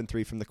hit an open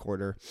 3 from the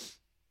quarter.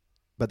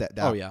 But that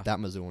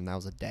Mizzou one, that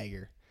was a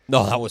dagger.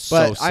 No, that was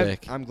so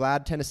sick. I'm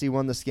glad Tennessee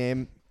won this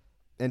game.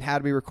 And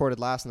had we recorded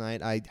last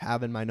night, I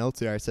have in my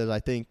notes there, I said I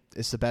think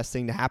it's the best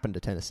thing to happen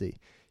to Tennessee.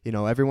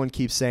 Everyone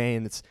keeps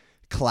saying it's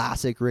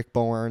classic Rick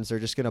Barnes. They're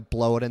just going to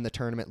blow it in the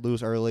tournament,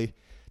 lose early.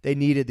 They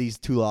needed these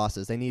 2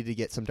 losses. They needed to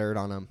get some dirt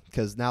on them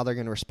because now they're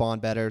going to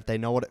respond better. They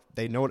know what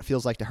it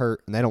feels like to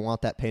hurt, and they don't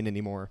want that pain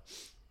anymore.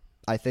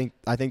 I think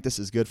this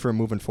is good for them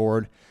moving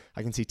forward.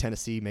 I can see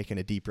Tennessee making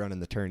a deep run in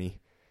the tourney.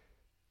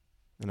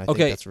 And I think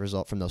that's a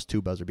result from those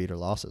 2 buzzer beater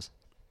losses.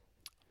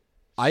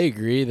 I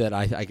agree that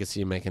I could see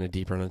him making a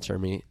deep run on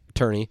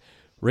tourney.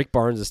 Rick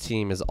Barnes'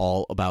 team is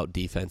all about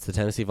defense. The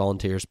Tennessee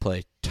Volunteers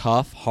play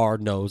tough,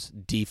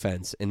 hard-nosed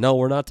defense. And no,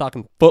 we're not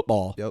talking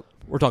football. Yep.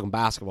 We're talking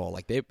basketball.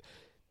 Like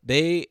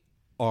they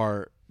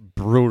are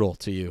brutal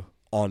to you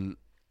on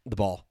the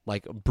ball.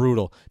 Like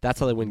brutal. That's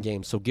how they win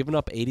games. So giving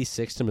up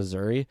 86 to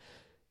Missouri,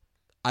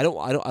 I don't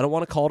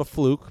want to call it a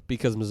fluke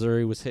because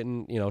Missouri was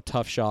hitting,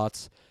 tough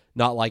shots.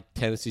 Not like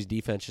Tennessee's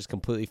defense just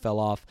completely fell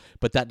off,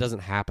 but that doesn't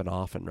happen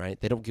often, right?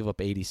 They don't give up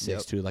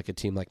 86 to like a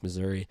team like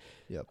Missouri.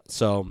 Yep.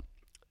 So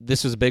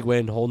this was a big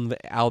win, holding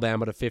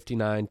Alabama to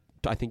 59.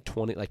 I think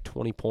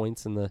 20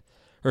 points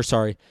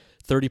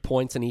 30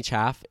 points in each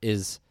half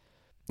is,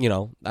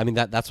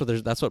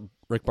 that's what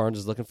Rick Barnes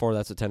is looking for.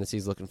 That's what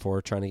Tennessee's looking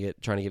for, trying to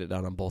get it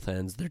done on both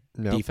ends. Their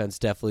defense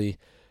definitely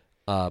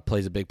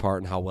plays a big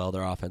part in how well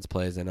their offense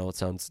plays. I know it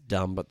sounds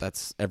dumb, but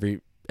that's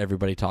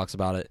everybody talks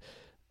about it.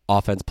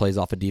 Offense plays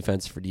off of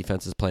defense. For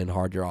defense is playing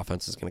hard, your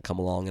offense is going to come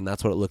along, and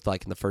that's what it looked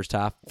like in the first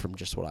half from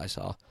just what I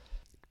saw.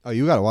 Oh,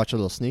 you got to watch a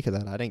little sneak of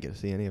that. I didn't get to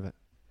see any of it.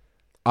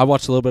 I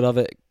watched a little bit of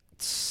it.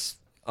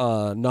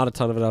 Not a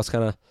ton of it. I was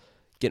kind of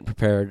getting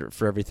prepared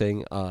for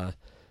everything.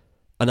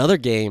 Another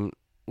game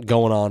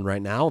going on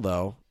right now,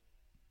 though,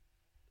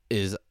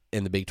 is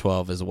in the Big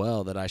 12 as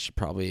well that I should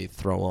probably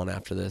throw on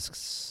after this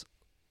 'cause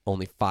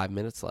only 5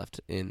 minutes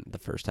left in the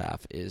first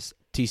half is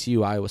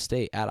TCU Iowa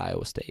State at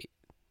Iowa State.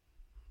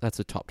 That's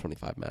a top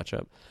 25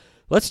 matchup.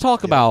 Let's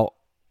talk about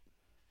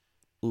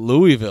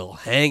Louisville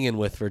hanging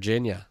with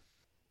Virginia.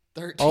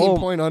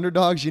 13-point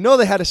underdogs. You know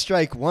they had a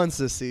strike once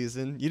this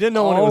season. You didn't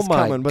know when it was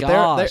coming, but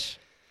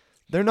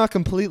they're not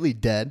completely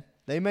dead.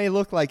 They may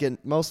look like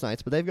it most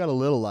nights, but they've got a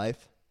little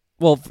life.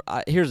 Well,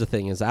 here's the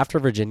thing: is after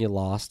Virginia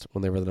lost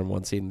when they were the number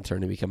 1 seed in the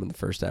tournament, becoming the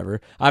first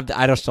ever,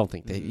 I just don't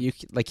think that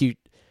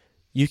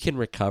you can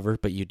recover,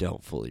 but you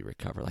don't fully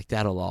recover. Like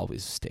that'll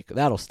always stick.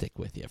 That'll stick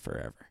with you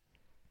forever.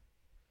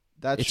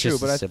 That's it's true,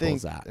 just but as I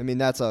think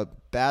that's a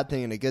bad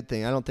thing and a good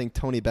thing. I don't think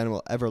Tony Bennett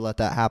will ever let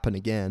that happen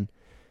again.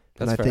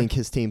 And I think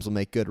his teams will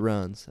make good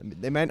runs. I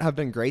mean, they might have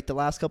been great the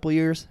last couple of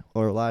years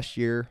or last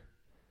year.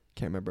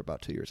 Can't remember,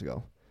 about 2 years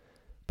ago.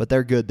 But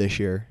they're good this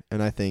year,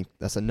 and I think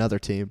that's another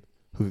team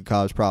who could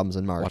cause problems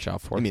in March. Watch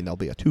out for. I mean, they'll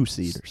be a 2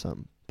 seed or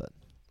something. But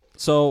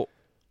so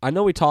I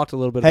know we talked a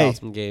little bit about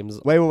some games.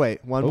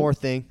 Wait. One more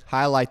thing.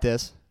 Highlight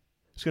this.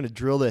 I'm just going to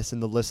drill this in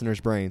the listeners'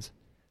 brains.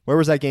 Where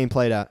was that game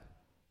played at?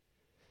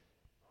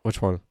 Which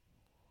one?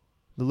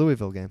 The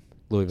Louisville game.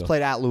 Louisville. It's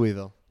played at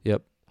Louisville.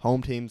 Yep.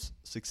 Home teams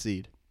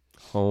succeed.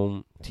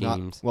 Home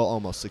teams.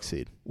 Almost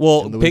succeed.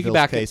 Well, in Louisville's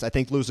piggyback case, I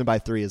think losing by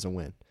 3 is a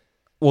win.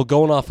 Well,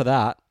 going off of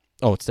that,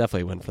 it's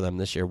definitely a win for them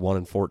this year.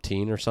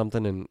 1-14 or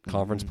something in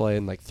conference play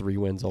and like 3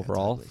 wins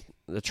overall.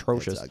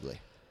 Atrocious. It's ugly.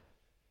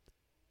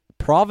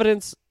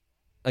 Providence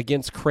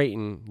against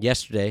Creighton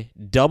yesterday.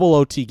 Double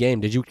OT game.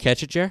 Did you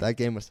catch it, Jer? That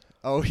game was...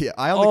 Oh, yeah.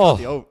 I only caught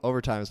the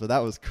overtimes, but that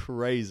was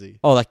crazy.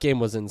 Oh, that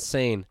game was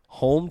insane.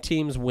 Home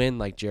teams win,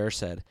 like Jer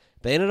said.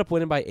 They ended up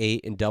winning by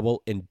 8 in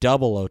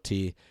double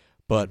OT,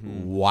 but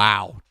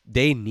wow,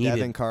 they needed...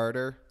 Devin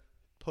Carter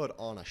put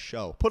on a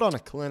show. Put on a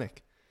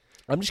clinic.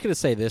 I'm just going to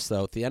say this,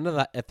 though. At the end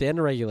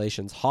of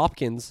regulations,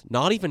 Hopkins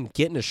not even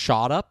getting a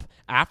shot up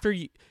after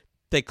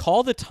they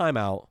call the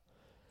timeout,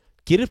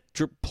 get a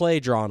play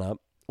drawn up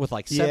with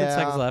like 7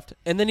 seconds left,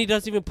 and then he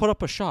doesn't even put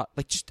up a shot.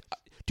 Like, just...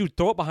 Dude,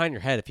 throw it behind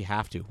your head if you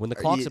have to. When the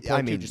clock's at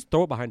point 2, just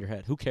throw it behind your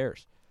head. Who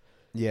cares?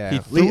 Yeah.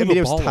 It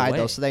was tied,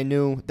 though, so they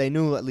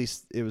knew at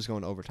least it was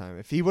going to overtime.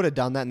 If he would have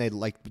done that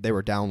and they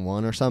were down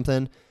 1 or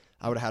something,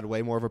 I would have had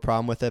way more of a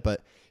problem with it,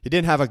 but he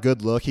didn't have a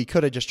good look. He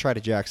could have just tried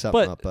to jack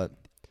something up, but...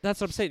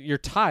 That's what I'm saying. You're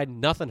tied.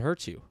 Nothing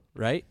hurts you,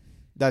 right?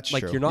 That's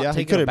true. You're not taking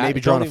he could have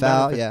maybe drawn a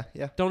foul. Yeah.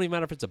 Don't even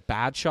matter if it's a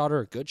bad shot or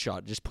a good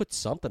shot. Just put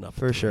something up.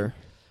 For sure.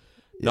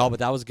 No, but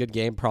that was a good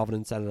game.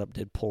 Providence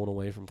did pulling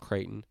away from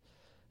Creighton.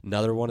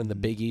 Another one in the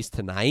Big East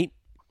tonight.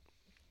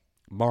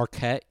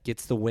 Marquette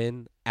gets the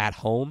win at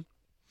home.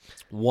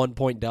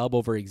 1-point dub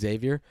over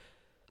Xavier.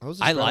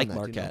 I like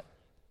Marquette.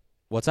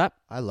 What's that?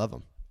 I love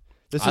them.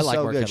 This is like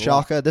so Marquette good.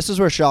 Shaka. This is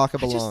where Shaka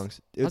belongs.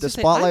 The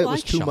spotlight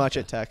was too Shaka. much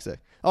at Texas.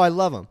 Oh, I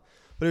love them.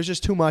 But it was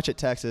just too much at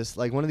Texas.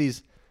 Like one of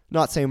these,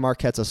 not saying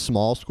Marquette's a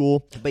small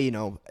school, but,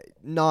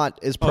 not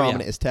as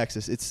prominent as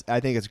Texas. I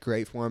think it's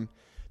great for them.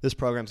 This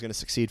program's going to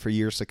succeed for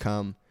years to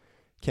come.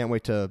 Can't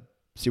wait to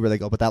see where they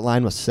go. But that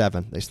line was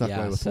 7. They snuck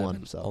away with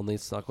 1. So. Only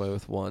snuck away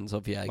with 1.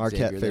 So,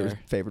 Marquette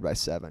favored by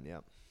 7, yeah.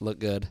 Look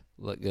good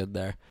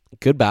there.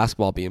 Good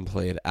basketball being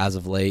played as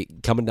of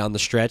late. Coming down the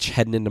stretch,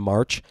 heading into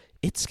March.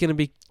 It's going to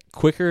be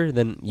quicker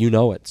than you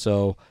know it.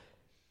 So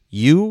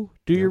you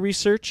do your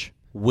research.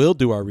 We'll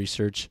do our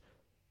research.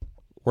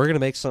 We're going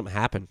to make something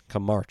happen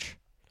come March.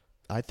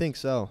 I think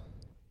so.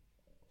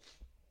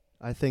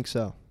 And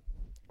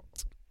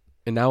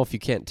now, if you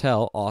can't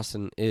tell,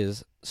 Austin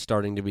is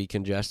starting to be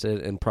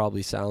congested and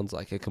probably sounds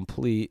like a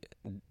complete,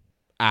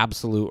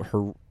 absolute,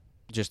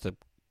 just a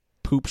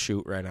poop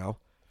shoot right now.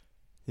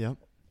 Yep.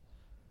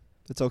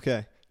 It's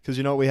okay. Because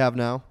you know what we have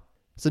now?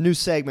 It's a new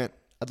segment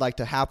I'd like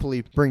to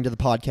happily bring to the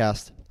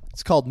podcast.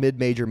 It's called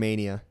Mid-Major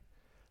Mania.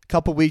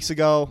 couple weeks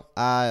ago,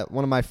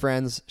 one of my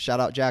friends, shout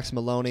out Jackson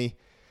Maloney,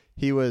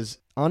 he was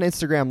on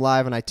Instagram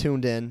Live and I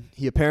tuned in.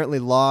 He apparently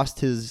lost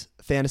his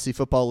fantasy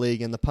football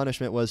league, and the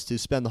punishment was to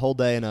spend the whole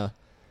day in a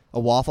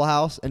Waffle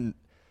House. And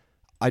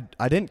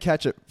I didn't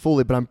catch it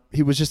fully, but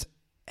he was just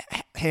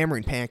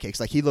hammering pancakes.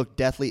 Like, he looked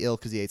deathly ill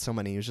because he ate so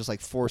many. He was just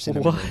like forcing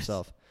them into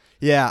himself.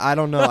 Yeah, I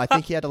don't know. I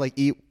think he had to like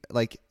eat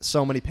like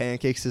so many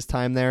pancakes his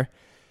time there.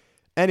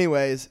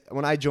 Anyways,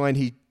 when I joined,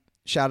 he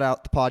shouted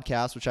out the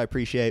podcast, which I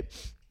appreciate.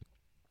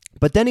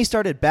 But then he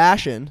started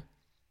bashing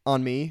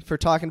on me for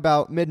talking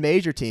about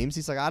mid-major teams.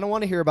 He's like, I don't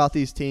want to hear about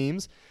these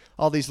teams,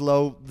 all these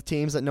low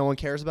teams that no one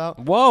cares about.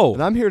 Whoa.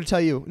 And I'm here to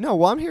tell you,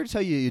 I'm here to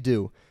tell you you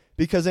do.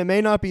 Because it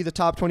may not be the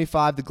top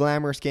 25, the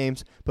glamorous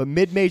games, but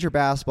mid-major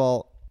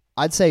basketball,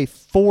 I'd say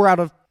 4 out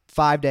of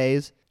 5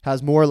 days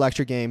has more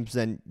electric games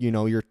than,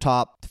 your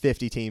top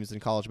 50 teams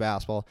in college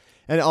basketball.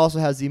 And it also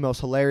has the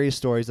most hilarious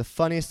stories. The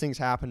funniest things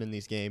happen in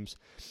these games.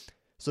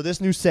 So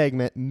this new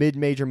segment,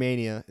 Mid-Major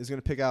Mania, is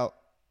going to pick out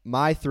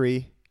my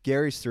 3,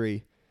 Gary's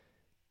 3,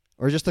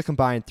 or just the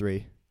combined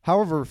 3,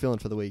 however we're feeling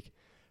for the week.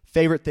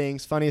 Favorite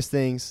things, funniest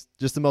things,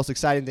 just the most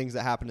exciting things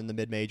that happen in the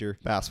mid-major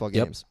basketball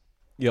games.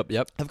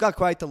 Yep. I've got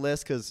quite the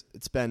list because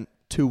it's been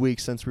 2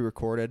 weeks since we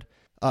recorded.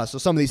 So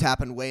some of these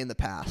happened way in the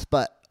past.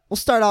 But we'll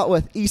start out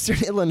with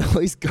Eastern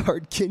Illinois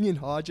guard Kenyon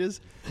Hodges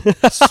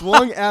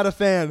swung at a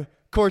fan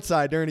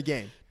courtside during a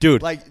game.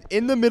 Dude. Like,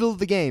 in the middle of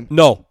the game.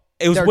 No.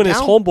 It was when his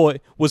down.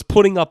 homeboy was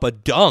putting up a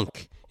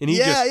dunk. And he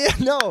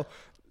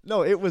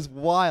No, it was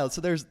wild.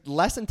 So there's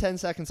less than 10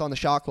 seconds on the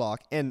shot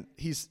clock, and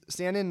he's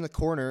standing in the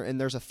corner,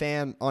 and there's a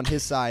fan on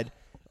his side.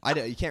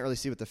 You can't really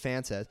see what the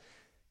fan says.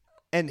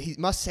 And he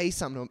must say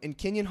something to him. And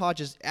Kenyon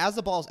Hodges, as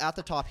the ball's at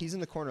the top, he's in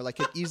the corner, like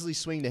could easily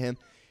swing to him.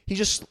 He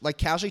just like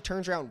casually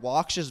turns around,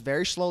 walks just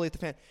very slowly at the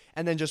fan,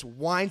 and then just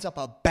winds up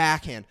a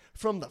backhand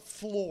from the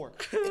floor.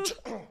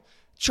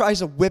 Tries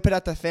to whip it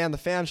at the fan. The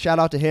fan, shout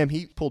out to him,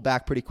 he pulled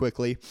back pretty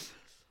quickly.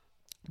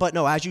 But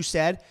no, as you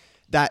said,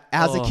 that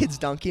as the kid's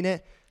dunking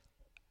it,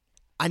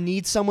 I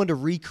need someone to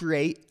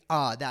recreate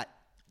that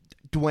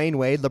Dwayne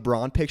Wade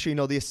LeBron picture,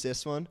 the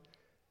assist one.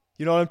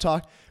 You know what I'm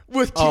talking?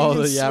 With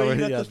Kenyon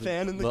swinging at the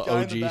fan and the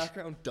guy in the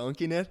background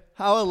dunking it.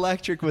 How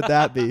electric would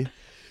that be?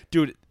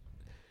 Dude,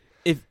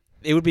 if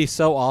it would be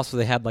so awesome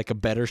if they had like a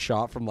better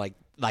shot from like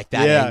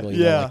that angle.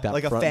 Like that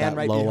like front, a fan that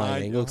right low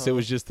behind. angle, because it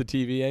was just the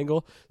TV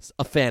angle.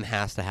 A fan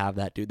has to have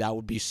that, dude. That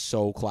would be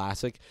so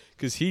classic,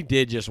 because he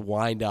did just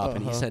wind up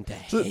and he sent a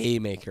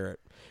haymaker.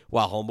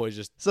 Wow, homeboy's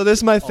just... So this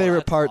is my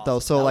favorite part, though.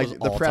 awesome. So, That like, was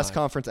the press all-time.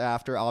 conference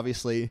after,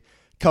 obviously,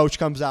 coach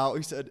comes out.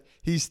 He said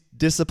he's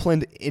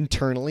disciplined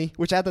internally,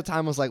 which at the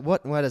time was like,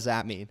 what does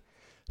that mean?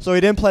 So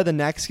he didn't play the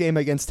next game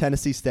against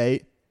Tennessee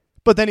State,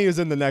 but then he was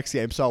in the next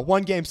game. So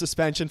 1 game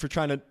suspension for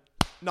trying to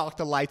knock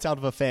the lights out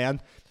of a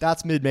fan.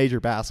 That's mid-major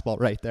basketball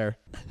right there.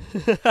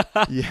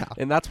 Yeah.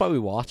 And that's why we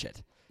watch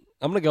it.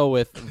 I'm going to go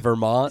with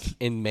Vermont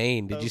in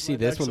Maine. Did you see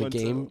this next one?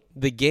 one,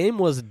 The game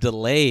was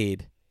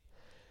delayed,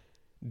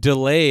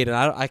 and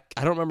I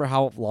don't remember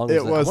how long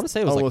it was. I want to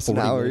say it was like 40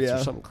 an hour,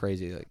 minutes or something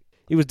crazy. Like,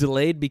 it was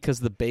delayed because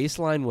the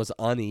baseline was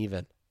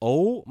uneven.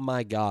 Oh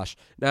my gosh!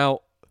 Now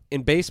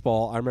in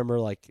baseball, I remember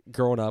like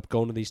growing up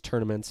going to these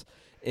tournaments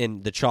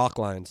in the chalk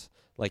lines.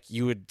 Like,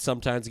 you would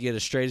sometimes get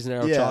as straight as an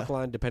arrow chalk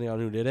line depending on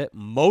who did it.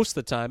 Most of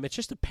the time, it's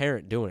just a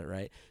parent doing it,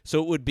 right?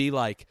 So it would be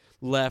like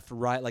left,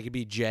 right, like it'd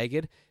be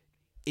jagged.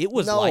 It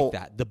was like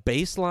that. The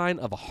baseline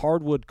of a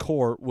hardwood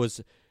court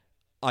was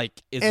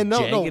like as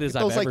jagged as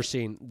I've ever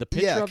seen. The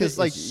picture of it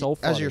is so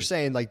funny. As you're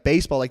saying, like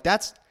baseball, like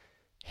that's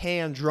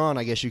hand drawn,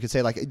 I guess you could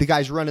say. Like the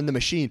guy's running the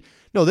machine.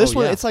 No, this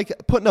one, it's like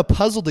putting a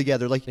puzzle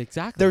together. Like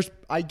exactly.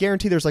 I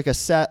guarantee there's like a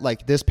set,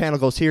 like this panel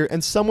goes here,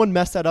 and someone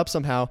messed that up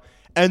somehow.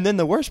 And then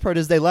the worst part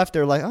is they left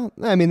there like, oh,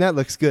 I mean, that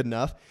looks good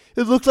enough.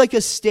 It looked like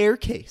a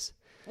staircase.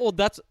 Well,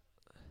 that's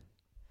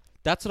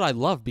what I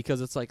love,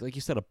 because it's like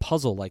you said, a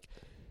puzzle. Like,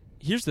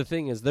 here's the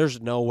thing is there's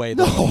no way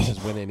the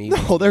coaches win any.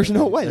 No, there's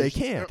no way. They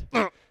can't.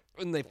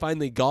 And they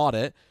finally got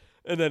it.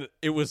 And then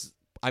it was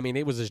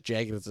as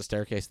jagged as a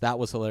staircase. That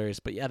was hilarious.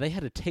 But yeah, they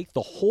had to take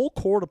the whole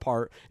court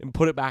apart and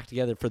put it back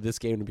together for this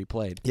game to be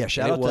played. Yeah,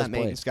 shout out to that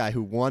maintenance guy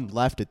who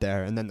left it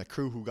there, and then the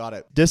crew who got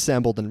it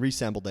disassembled and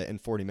reassembled it in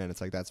 40 minutes.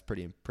 Like, that's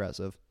pretty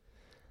impressive.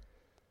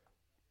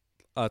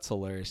 That's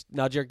hilarious.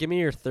 Now, Jared, give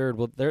me your third.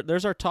 Well,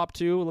 there's our top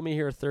 2. Let me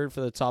hear a third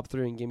for the top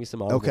 3 and give me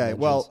some honorable mentions.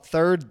 Well,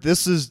 third,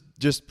 this is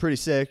just pretty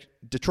sick.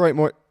 Okay,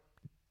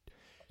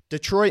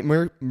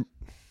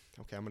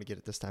 I'm going to get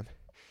it this time.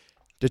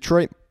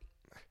 Detroit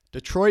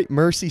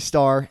Mercy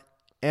star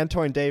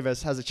Antoine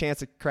Davis has a chance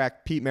to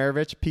crack Pete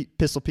Maravich,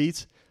 Pistol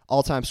Pete's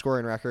all-time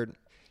scoring record.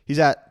 He's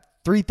at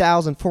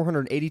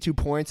 3,482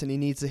 points, and he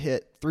needs to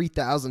hit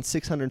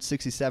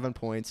 3,667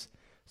 points.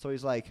 So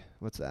he's like,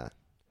 what's that?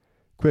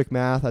 Quick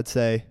math, I'd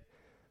say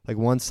like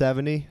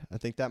 170. I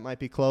think that might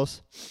be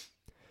close.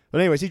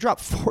 But anyways, he dropped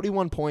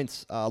 41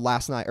 points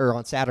last night or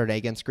on Saturday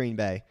against Green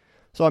Bay.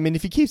 So, I mean,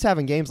 if he keeps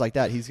having games like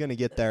that, he's going to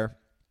get there.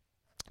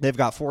 They've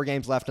got 4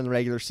 games left in the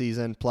regular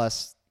season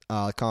plus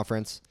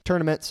conference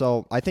tournament,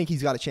 so I think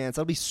he's got a chance.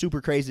 That'll be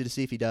super crazy to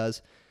see if he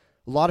does.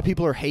 A lot of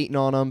people are hating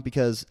on him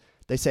because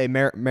they say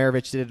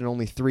Maravich did it in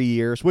only 3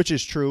 years, which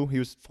is true. He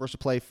was forced to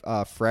play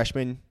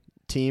freshman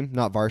team,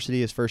 not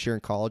varsity, his first year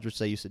in college, which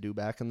they used to do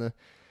back in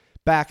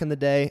the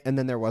day. And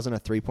then there wasn't a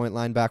 3-point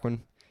line back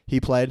when he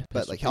played,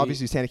 but like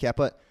obviously he's handicapped.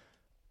 But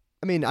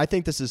I mean, I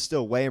think this is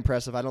still way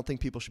impressive. I don't think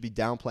people should be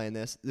downplaying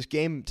this. This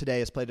game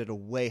today is played at a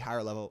way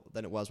higher level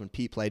than it was when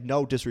Pete played.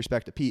 No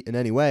disrespect to Pete in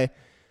any way,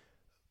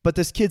 but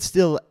this kid's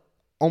still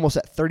almost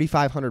at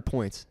 3,500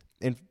 points,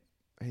 and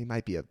he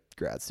might be a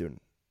grad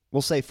student.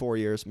 We'll say 4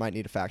 years. Might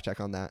need a fact check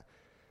on that.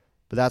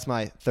 But that's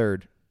my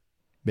third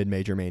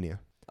mid-major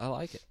mania. I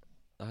like it.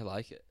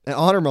 An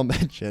honorable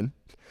mention.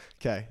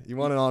 Okay, you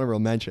want an honorable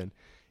mention.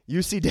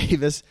 UC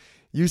Davis,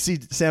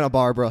 UC Santa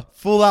Barbara,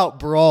 full-out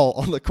brawl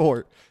on the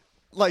court.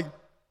 Like,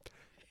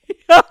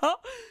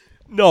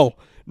 No,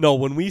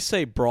 when we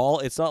say brawl,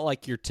 it's not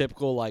like your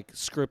typical like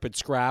script and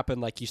scrap and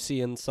like you see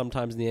in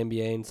sometimes in the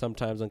NBA and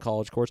sometimes on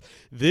college courts.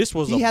 This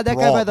was he a had that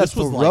brawl. guy by the This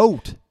was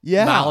throat. like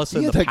Yeah, Malice he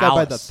in had the that guy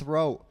by the Palace.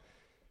 throat.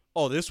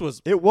 Oh, this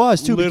was It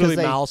was, too, literally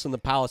because Malice in the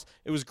Palace.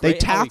 It was they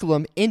great. how he tackled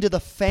him into the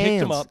fans.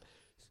 picked him up.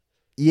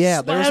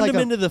 Yeah, there was slammed like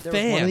him into the there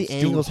was one of the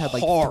fans, angles dude, had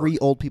like hard. 3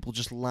 old people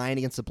just lying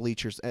against the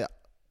bleachers.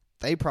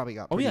 They probably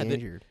got pretty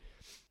injured.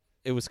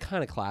 It was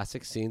kind of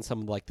classic seeing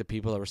some of like the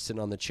people that were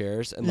sitting on the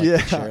chairs and like Yeah.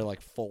 the chair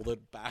like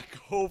folded back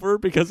over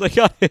because they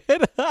got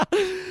hit.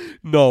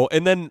 No,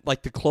 and then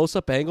like the close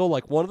up angle,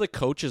 like one of the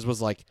coaches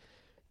was like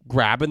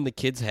grabbing the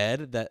kid's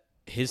head that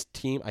his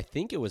team, I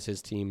think it was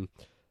his team,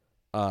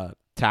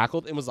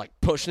 tackled and was like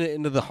pushing it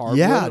into the hardwood.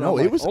 Yeah, and no,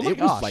 I'm it was oh my it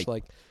was gosh,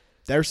 like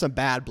there's some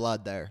bad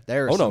blood there.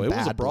 There is Oh, no, some it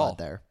was a bad brawl. blood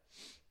there.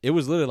 it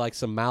was literally like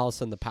some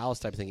Malice in the Palace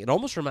type of thing. It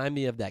almost reminded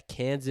me of that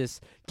Kansas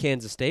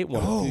State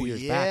one a few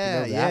years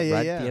back. You know that,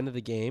 right at the end of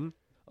the game.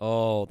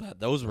 Oh,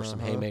 those were some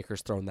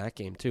haymakers thrown that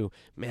game too.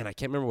 Man, I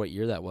can't remember what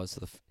year that was.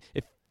 So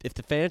if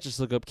the fans just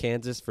look up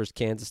Kansas versus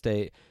Kansas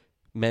State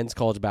men's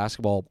college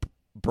basketball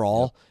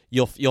brawl,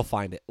 you'll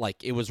find it.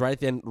 Like it was right at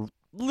the end,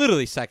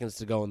 literally seconds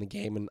to go in the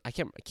game, and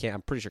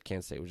I'm pretty sure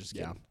Kansas State was just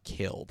getting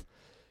killed.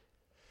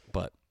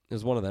 But it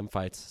was one of them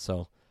fights.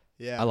 So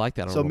I like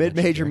that. So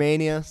mid-major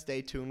mania,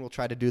 stay tuned. We'll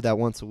try to do that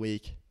once a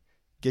week.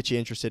 Get you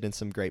interested in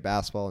some great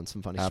basketball and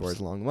some funny stories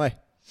along the way.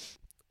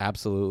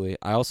 Absolutely.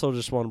 I also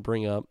just want to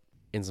bring up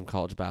in some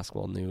college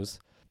basketball news,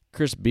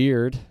 Chris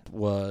Beard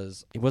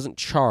wasn't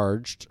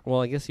charged.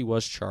 Well, I guess he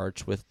was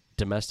charged with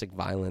domestic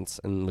violence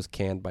and was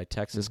canned by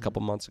Texas a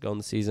couple months ago in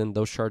the season.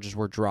 Those charges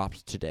were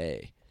dropped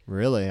today.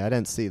 Really? I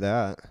didn't see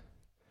that.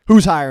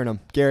 Who's hiring him?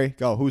 Gary,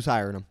 go. Who's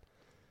hiring him?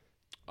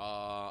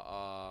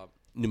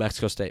 New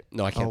Mexico State.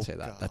 No, I can't say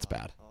that. God. That's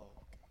bad.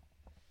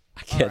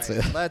 I can't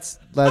say that.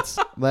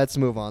 Let's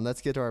move on.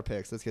 Let's get to our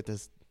picks.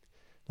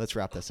 Let's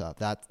wrap this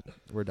up.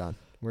 We're done.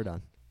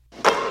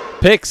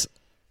 Picks.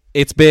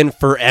 It's been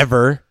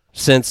forever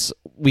since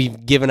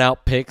we've given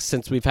out picks,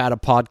 since we've had a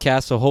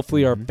podcast, so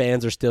hopefully our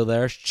fans are still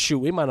there. Shoot,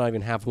 we might not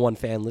even have one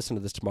fan listen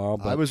to this tomorrow.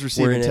 But I was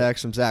receiving a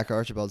text from Zach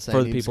Archibald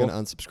saying he was going to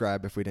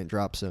unsubscribe if we didn't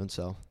drop soon.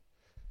 So,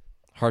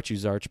 Heart you,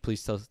 Zarch.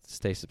 Please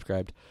stay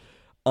subscribed.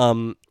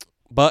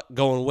 But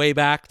going way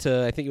back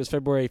to, I think it was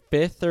February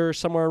 5th or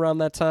somewhere around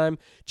that time,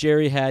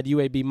 Jerry had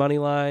UAB money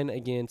line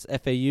against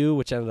FAU,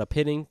 which ended up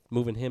hitting,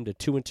 moving him to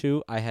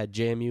 2-2. I had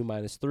JMU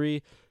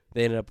 -3.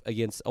 They ended up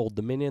against Old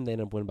Dominion. They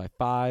ended up winning by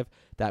 5.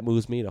 That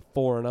moves me to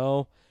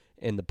 4-0.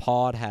 And the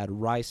pod had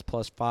Rice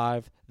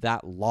 +5.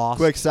 That lost.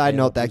 Quick side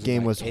note, that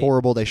game was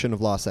horrible. They shouldn't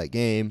have lost that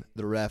game.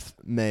 The ref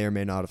may or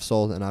may not have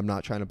sold, and I'm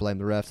not trying to blame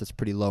the refs. It's a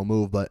pretty low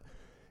move, but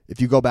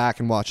if you go back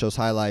and watch those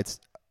highlights,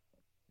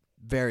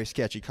 very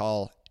sketchy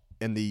call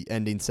in the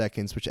ending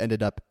seconds, which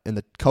ended up in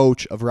the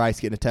coach of Rice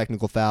getting a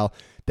technical foul.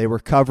 They were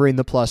covering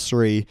the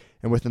 +3,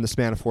 and within the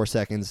span of 4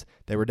 seconds,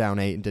 they were down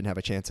 8 and didn't have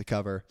a chance to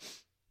cover.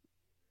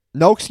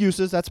 No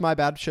excuses. That's my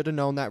bad. Should have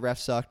known that ref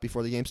sucked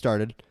before the game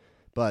started.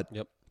 But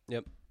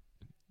Yep.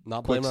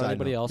 Not blaming on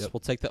anybody else. Yep.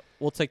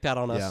 We'll take that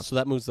on us. Yeah. So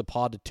that moves the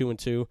pod to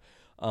 2-2.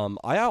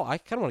 I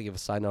kind of want to give a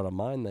side note on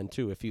mine then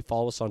too. If you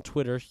follow us on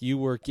Twitter, you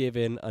were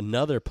given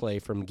another play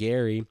from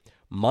Gary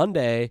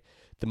Monday.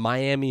 The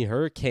Miami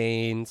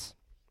Hurricanes.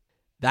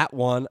 That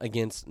one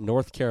against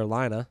North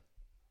Carolina.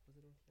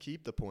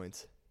 keep the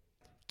points.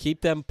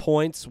 Keep them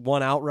points.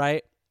 One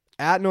outright.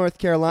 At North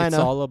Carolina.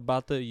 It's all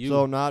about the U.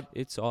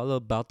 It's all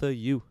about the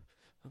U.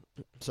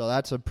 So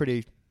that's a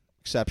pretty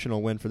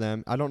exceptional win for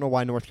them. I don't know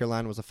why North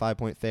Carolina was a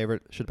 5-point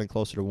favorite. Should have been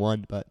closer to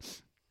 1, but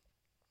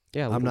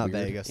yeah, I'm not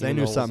Vegas. They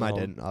knew something I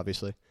didn't,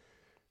 obviously,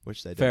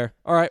 which they did. Fair.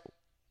 All right.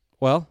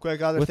 Well,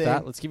 quick other with thing.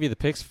 that, let's give you the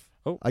picks.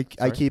 I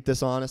keep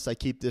this honest. I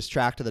keep this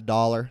track to the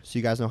dollar, so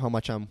you guys know how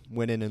much I'm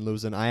winning and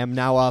losing. I am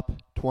now up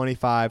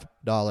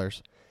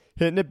 $25,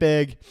 hitting it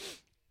big.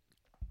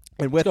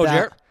 And with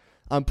that,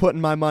 I'm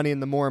putting my money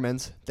in the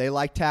Mormons. They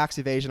like tax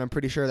evasion. I'm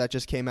pretty sure that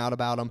just came out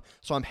about them.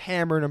 So I'm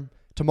hammering them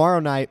tomorrow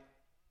night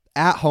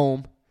at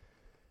home.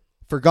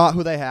 Forgot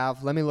who they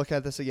have. Let me look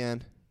at this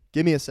again.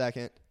 Give me a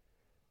second.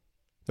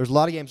 There's a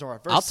lot of games tomorrow.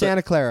 Versus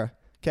Santa Clara.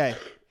 Okay.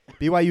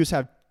 BYU's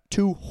have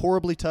 2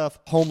 horribly tough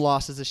home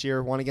losses this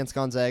year. One against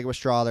Gonzaga with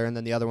Strother, and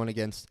then the other one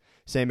against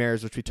St.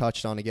 Mary's, which we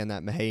touched on again,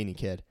 that Mahaney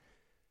kid.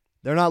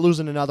 They're not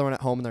losing another one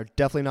at home, and they're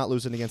definitely not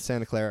losing against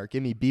Santa Clara.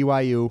 Give me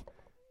BYU.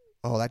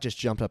 Oh, that just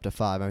jumped up to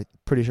 5. I'm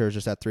pretty sure it's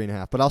just at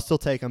 3.5. But I'll still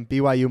take them.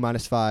 BYU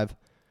 -5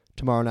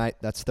 tomorrow night.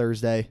 That's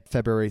Thursday,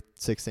 February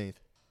 16th.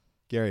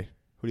 Gary,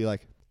 who do you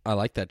like? I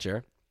like that,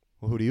 Jared.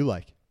 Well, who do you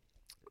like?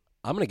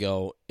 I'm going to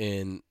go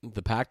in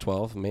the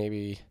Pac-12,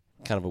 maybe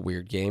kind of a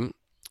weird game.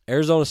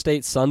 Arizona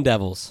State Sun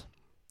Devils,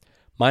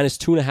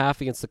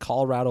 -2.5 against the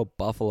Colorado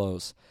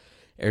Buffaloes.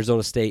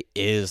 Arizona State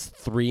is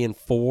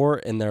 3-4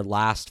 in their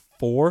last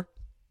 4.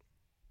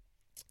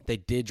 They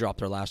did drop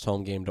their last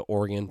home game to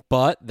Oregon,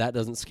 but that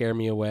doesn't scare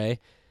me away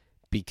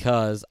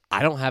because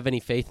I don't have any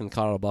faith in the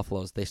Colorado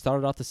Buffaloes. They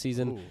started off the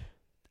season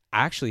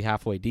actually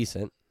halfway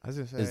decent. I was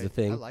gonna say, is the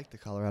thing. I like the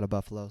Colorado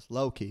Buffaloes.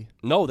 Low key.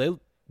 No, they look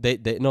good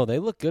at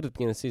the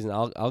beginning of the season.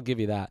 I'll give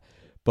you that.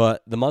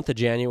 But the month of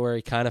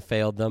January kind of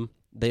failed them.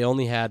 They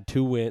only had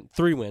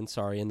 3 wins,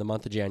 in the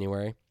month of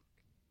January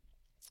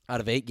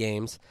out of 8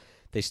 games.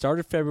 They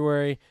started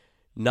February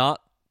not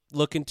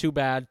looking too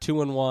bad,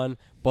 2-1,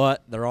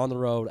 but they're on the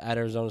road at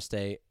Arizona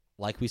State.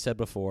 Like we said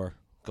before,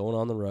 going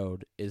on the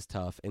road is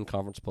tough in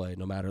conference play,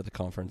 no matter the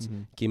conference.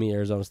 Mm-hmm. Give me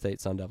Arizona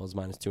State Sun Devils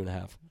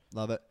 -2.5.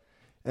 Love it.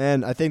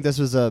 And I think this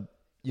was a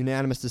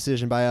unanimous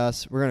decision by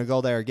us. We're going to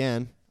go there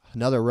again.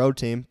 Another road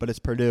team, but it's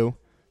Purdue.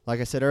 Like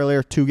I said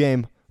earlier,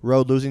 2-game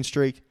road losing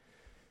streak.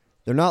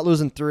 They're not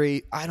losing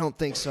 3. I don't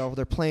think so.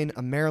 They're playing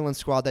a Maryland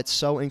squad that's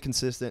so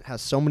inconsistent,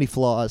 has so many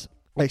flaws.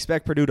 I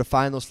expect Purdue to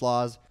find those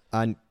flaws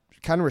and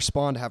kind of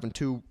respond to having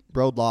 2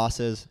 road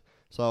losses.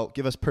 So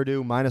give us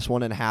Purdue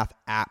 -1.5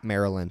 at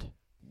Maryland.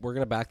 We're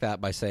going to back that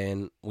by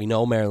saying we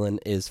know Maryland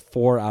is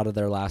 4 out of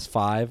their last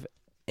 5,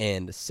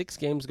 and 6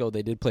 games ago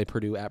they did play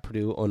Purdue at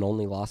Purdue and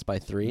only lost by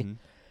 3. Mm-hmm.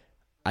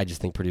 I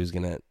just think Purdue's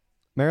going to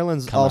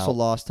Maryland's also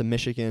lost to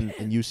Michigan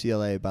and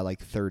UCLA by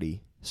like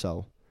 30.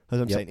 So as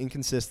I'm saying,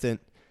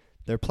 inconsistent.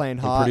 They're playing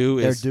hot. Purdue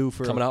they're is due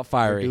for coming out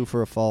fiery. They're due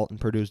for a fault, and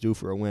Purdue's due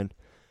for a win.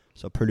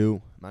 So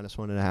Purdue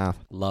 -1.5.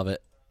 Love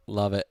it.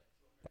 Love it.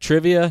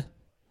 Trivia,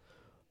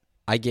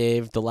 I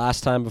gave the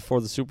last time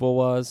before the Super Bowl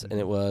was, and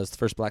it was the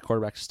first black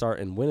quarterback to start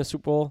and win a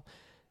Super Bowl.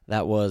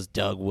 That was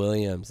Doug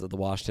Williams of the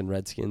Washington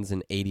Redskins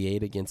in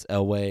 '88 against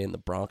Elway and the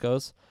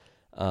Broncos.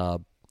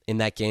 In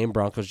that game,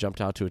 Broncos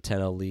jumped out to a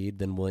 10-0 lead.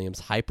 Then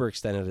Williams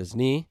hyperextended his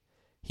knee.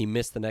 He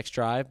missed the next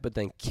drive, but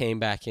then came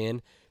back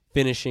in,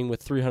 finishing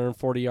with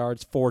 340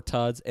 yards, 4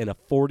 tuds, and a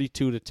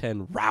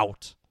 42-10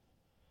 rout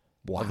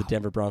of the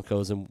Denver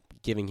Broncos and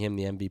giving him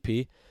the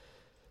MVP.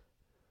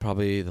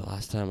 Probably the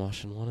last time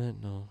Washington won it.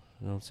 No,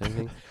 I don't say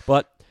anything.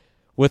 But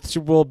with the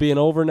Super Bowl being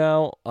over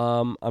now,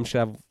 I'm just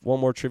going to have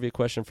one more trivia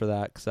question for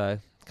that because I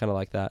kind of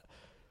like that.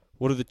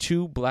 What are the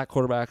 2 black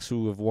quarterbacks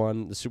who have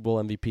won the Super Bowl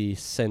MVP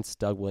since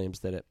Doug Williams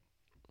did it?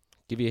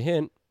 Give you a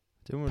hint.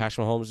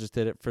 Patrick Mahomes just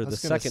did it for the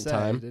second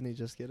time. Didn't he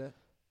just get it?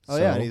 Oh,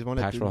 yeah, and he's won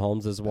it. Patrick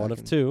Mahomes is one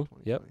of 2.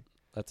 Yep,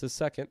 that's his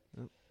second.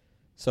 Yep.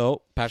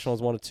 So Patrick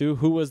Mahomes 1 of 2.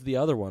 Who was the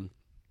other one?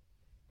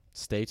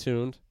 Stay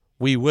tuned.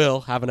 We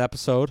will have an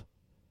episode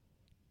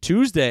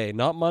Tuesday,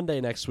 not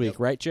Monday next week,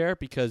 right, Jer?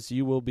 Because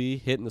you will be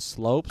hitting the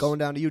slopes. Going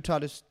down to Utah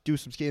to do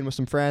some skiing with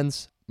some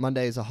friends.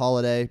 Monday is a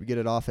holiday. We get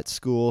it off at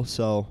school,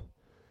 so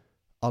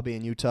I'll be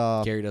in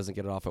Utah. Gary doesn't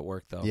get it off at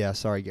work, though. Yeah,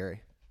 sorry,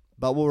 Gary.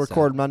 But we'll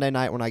record Monday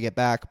night when I get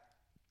back.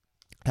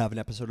 Have an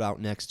episode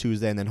out next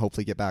Tuesday, and then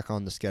hopefully get back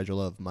on the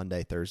schedule of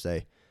Monday,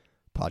 Thursday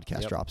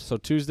podcast drops. So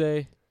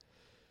Tuesday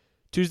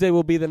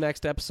will be the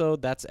next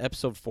episode. That's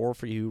episode 4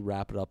 for you.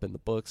 Wrap it up in the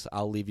books.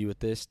 I'll leave you with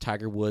this.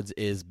 Tiger Woods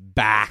is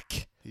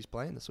back. He's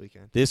playing this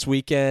weekend. This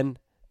weekend,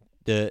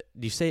 do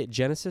you say it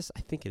Genesis? I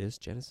think it is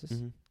Genesis.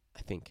 Mm-hmm.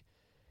 I think.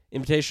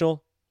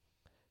 Invitational.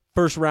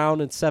 First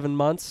round in 7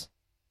 months.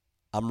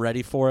 I'm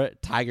ready for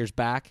it. Tiger's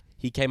back.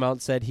 He came out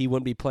and said he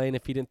wouldn't be playing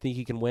if he didn't think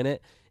he can win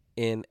it.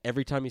 And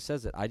every time he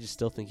says it, I just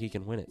still think he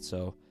can win it.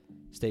 So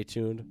stay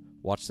tuned.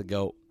 Watch the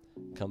GOAT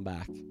come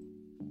back.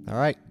 All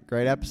right.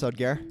 Great episode,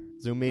 Gare.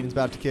 Zoom meeting's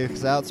about to kick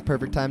us out. It's the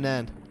perfect time to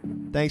end.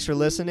 Thanks for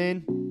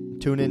listening.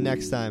 Tune in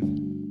next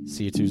time.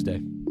 See you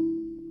Tuesday.